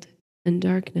cold and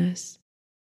darkness.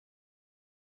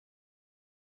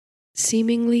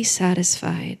 Seemingly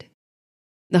satisfied,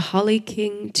 the Holly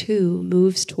King too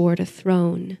moves toward a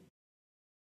throne,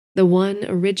 the one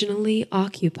originally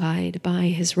occupied by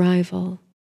his rival.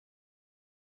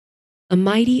 A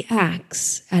mighty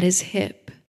axe at his hip,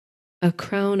 a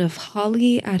crown of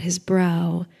holly at his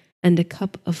brow, and a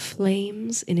cup of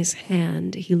flames in his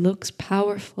hand, he looks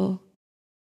powerful,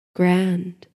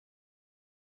 grand,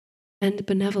 and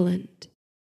benevolent.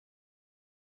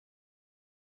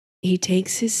 He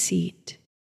takes his seat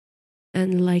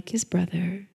and, like his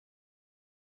brother,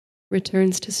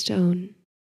 returns to stone.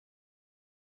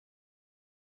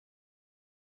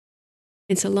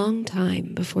 It's a long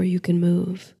time before you can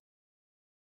move.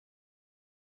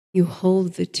 You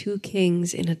hold the two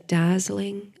kings in a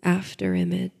dazzling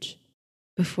after-image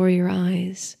before your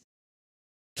eyes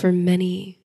for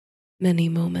many, many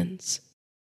moments.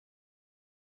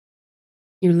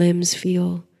 Your limbs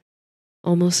feel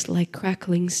almost like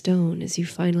crackling stone as you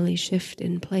finally shift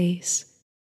in place.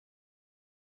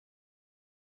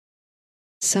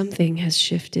 Something has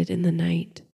shifted in the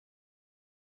night.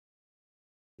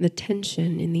 The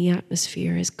tension in the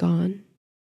atmosphere is gone.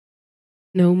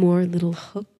 No more little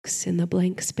hooks in the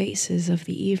blank spaces of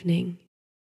the evening.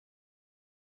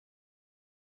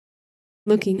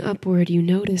 Looking upward, you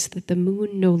notice that the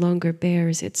moon no longer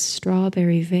bears its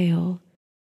strawberry veil,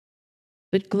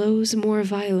 but glows more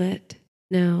violet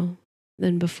now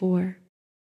than before.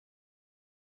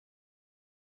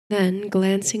 Then,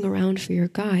 glancing around for your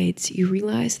guides, you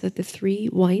realize that the three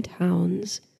white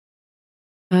hounds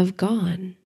have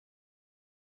gone.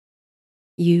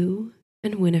 You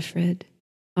and Winifred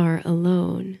are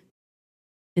alone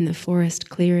in the forest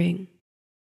clearing,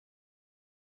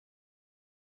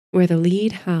 where the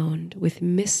lead hound with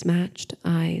mismatched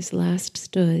eyes last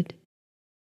stood.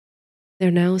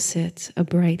 There now sits a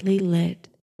brightly lit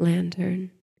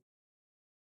lantern.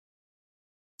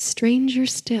 Stranger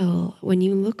still, when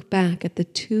you look back at the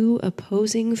two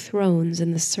opposing thrones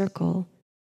in the circle,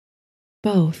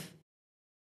 both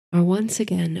are once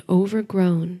again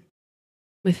overgrown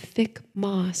with thick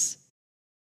moss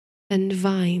and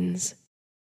vines.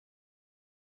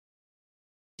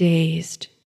 Dazed,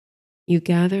 you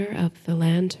gather up the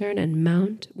lantern and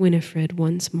mount Winifred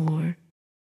once more.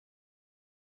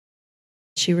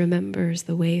 She remembers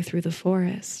the way through the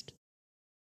forest.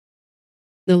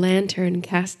 The lantern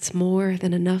casts more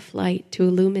than enough light to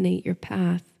illuminate your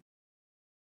path.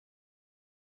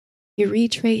 You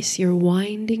retrace your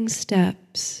winding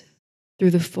steps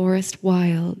through the forest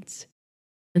wilds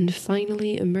and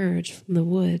finally emerge from the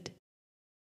wood.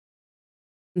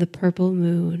 The purple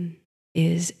moon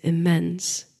is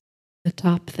immense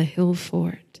atop the hill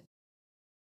fort.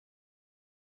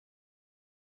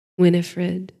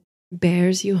 Winifred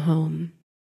bears you home.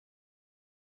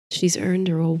 She's earned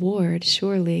a reward,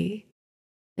 surely,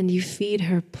 and you feed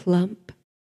her plump,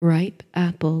 ripe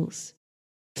apples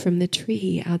from the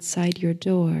tree outside your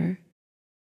door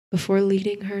before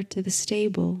leading her to the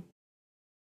stable.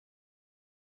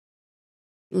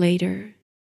 Later,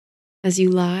 as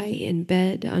you lie in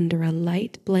bed under a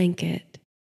light blanket,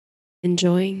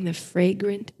 enjoying the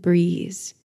fragrant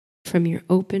breeze from your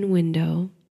open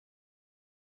window,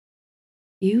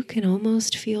 you can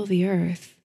almost feel the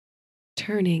earth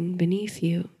turning beneath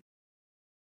you.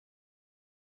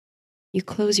 You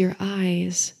close your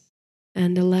eyes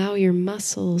and allow your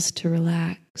muscles to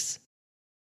relax,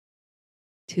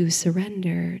 to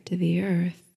surrender to the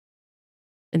earth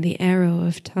and the arrow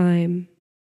of time.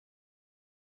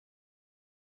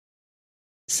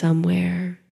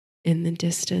 Somewhere in the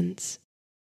distance,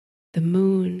 the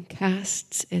moon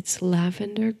casts its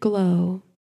lavender glow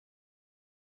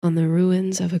on the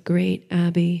ruins of a great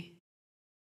abbey.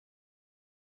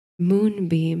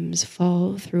 Moonbeams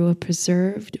fall through a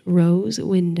preserved rose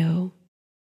window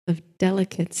of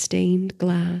delicate stained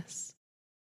glass,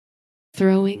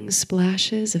 throwing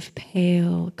splashes of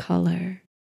pale color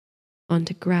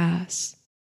onto grass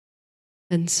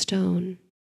and stone.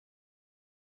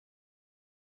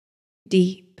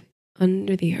 deep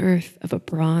under the earth of a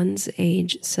Bronze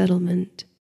Age settlement,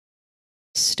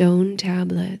 stone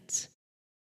tablets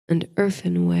and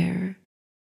earthenware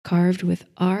carved with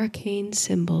arcane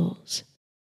symbols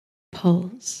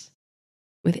pulse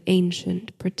with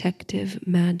ancient protective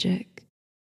magic.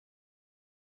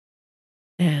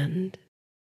 And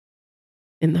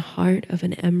in the heart of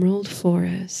an emerald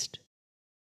forest,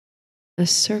 a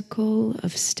circle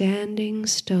of standing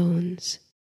stones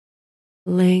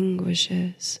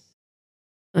languishes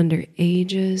under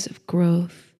ages of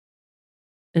growth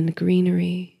and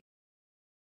greenery,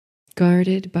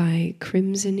 guarded by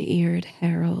crimson-eared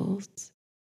heralds.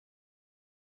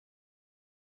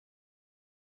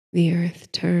 The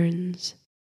earth turns,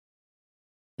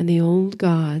 and the old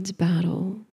gods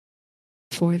battle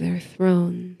for their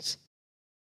thrones.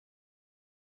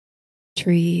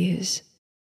 Trees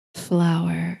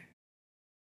flower,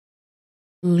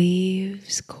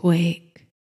 leaves quake,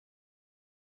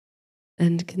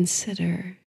 and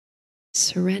consider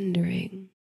surrendering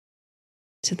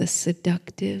to the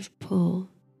seductive pull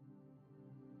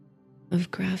of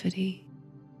gravity.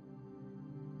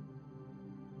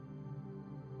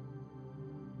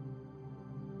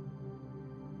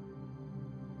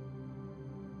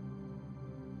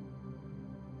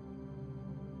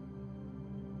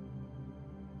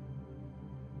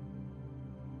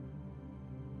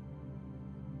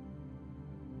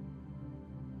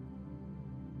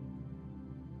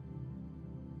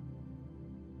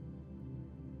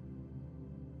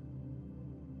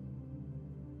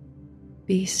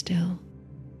 Be still.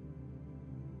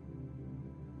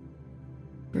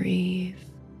 Breathe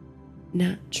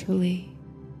naturally.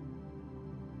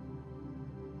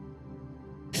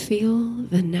 Feel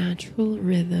the natural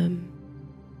rhythm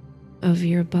of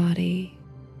your body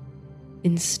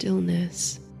in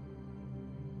stillness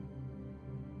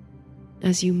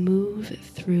as you move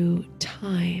through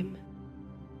time.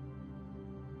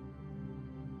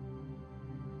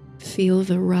 Feel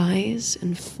the rise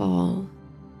and fall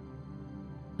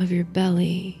of your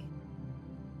belly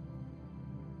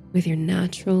with your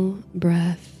natural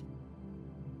breath.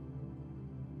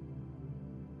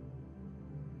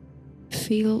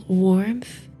 Feel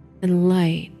warmth and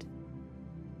light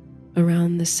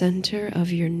around the center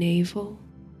of your navel,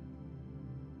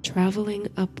 traveling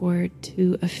upward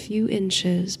to a few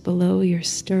inches below your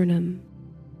sternum,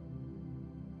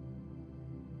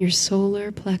 your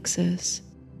solar plexus.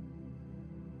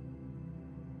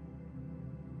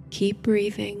 Keep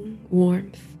breathing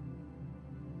warmth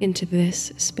into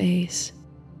this space.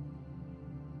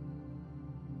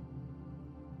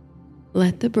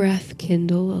 Let the breath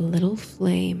kindle a little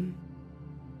flame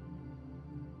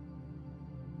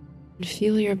and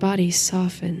feel your body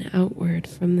soften outward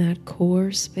from that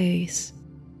core space.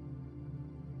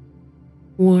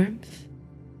 Warmth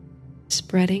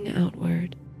spreading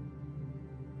outward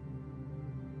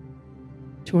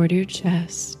toward your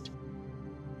chest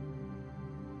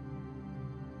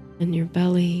and your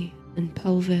belly and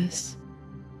pelvis,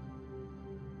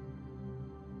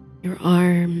 your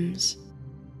arms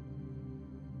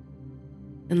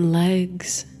and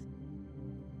legs,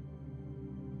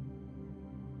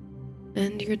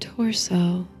 and your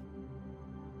torso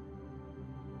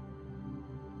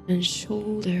and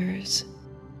shoulders,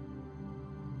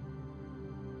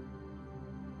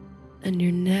 and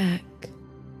your neck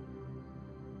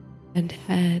and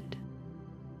head.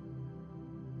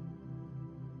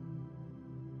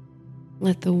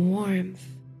 Let the warmth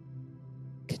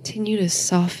continue to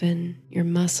soften your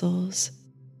muscles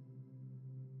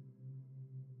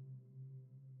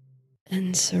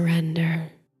and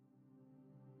surrender.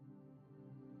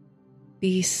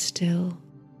 Be still.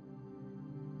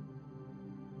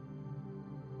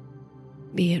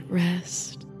 Be at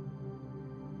rest.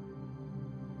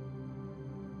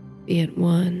 Be at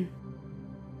one.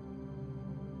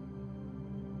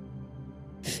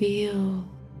 Feel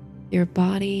your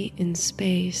body in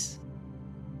space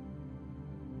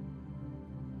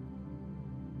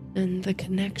and the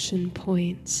connection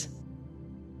points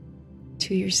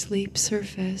to your sleep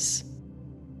surface,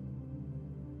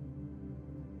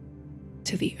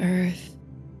 to the earth.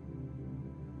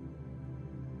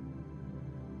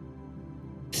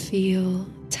 Feel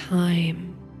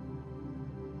time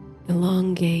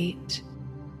elongate,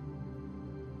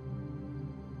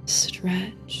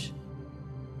 stretch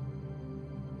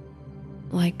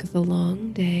like the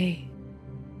long day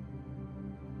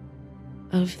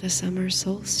of the summer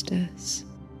solstice.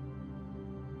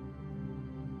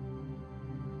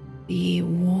 Be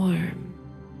warm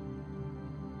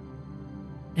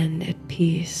and at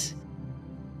peace.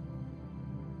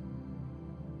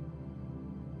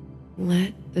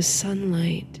 Let the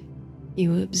sunlight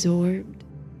you absorbed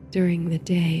during the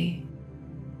day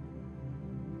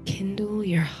kindle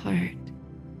your heart,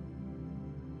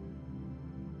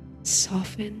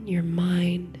 soften your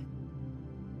mind,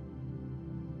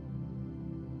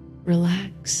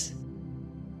 relax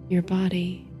your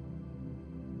body,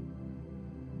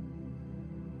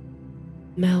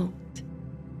 melt,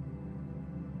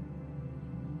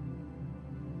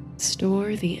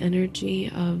 store the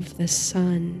energy of the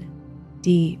sun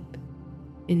deep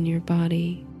in your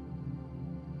body.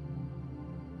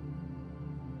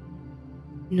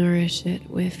 Nourish it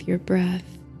with your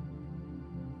breath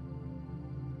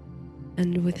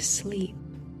and with sleep.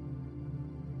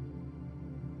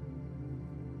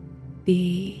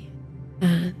 Be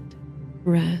at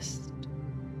rest.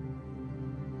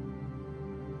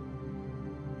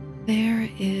 There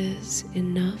is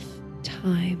enough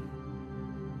time.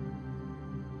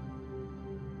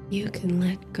 You can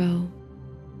let go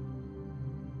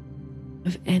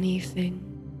of anything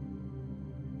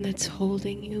that's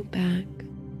holding you back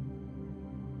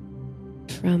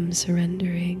from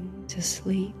surrendering to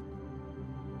sleep.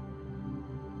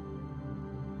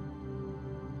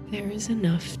 There is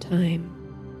enough time.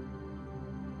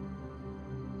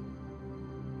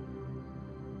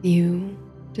 You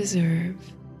deserve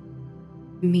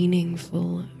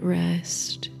meaningful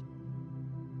rest.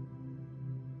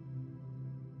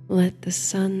 Let the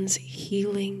sun's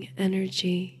healing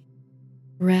energy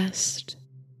rest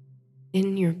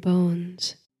in your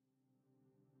bones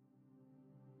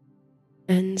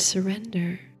and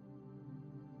surrender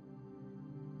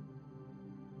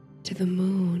to the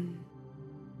moon,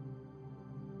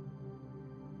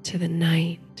 to the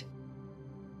night,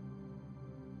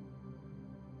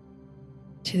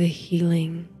 to the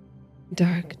healing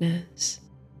darkness,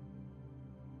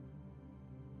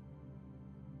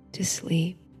 to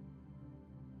sleep.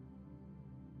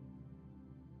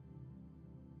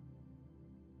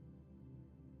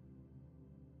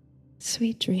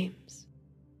 Sweet dreams.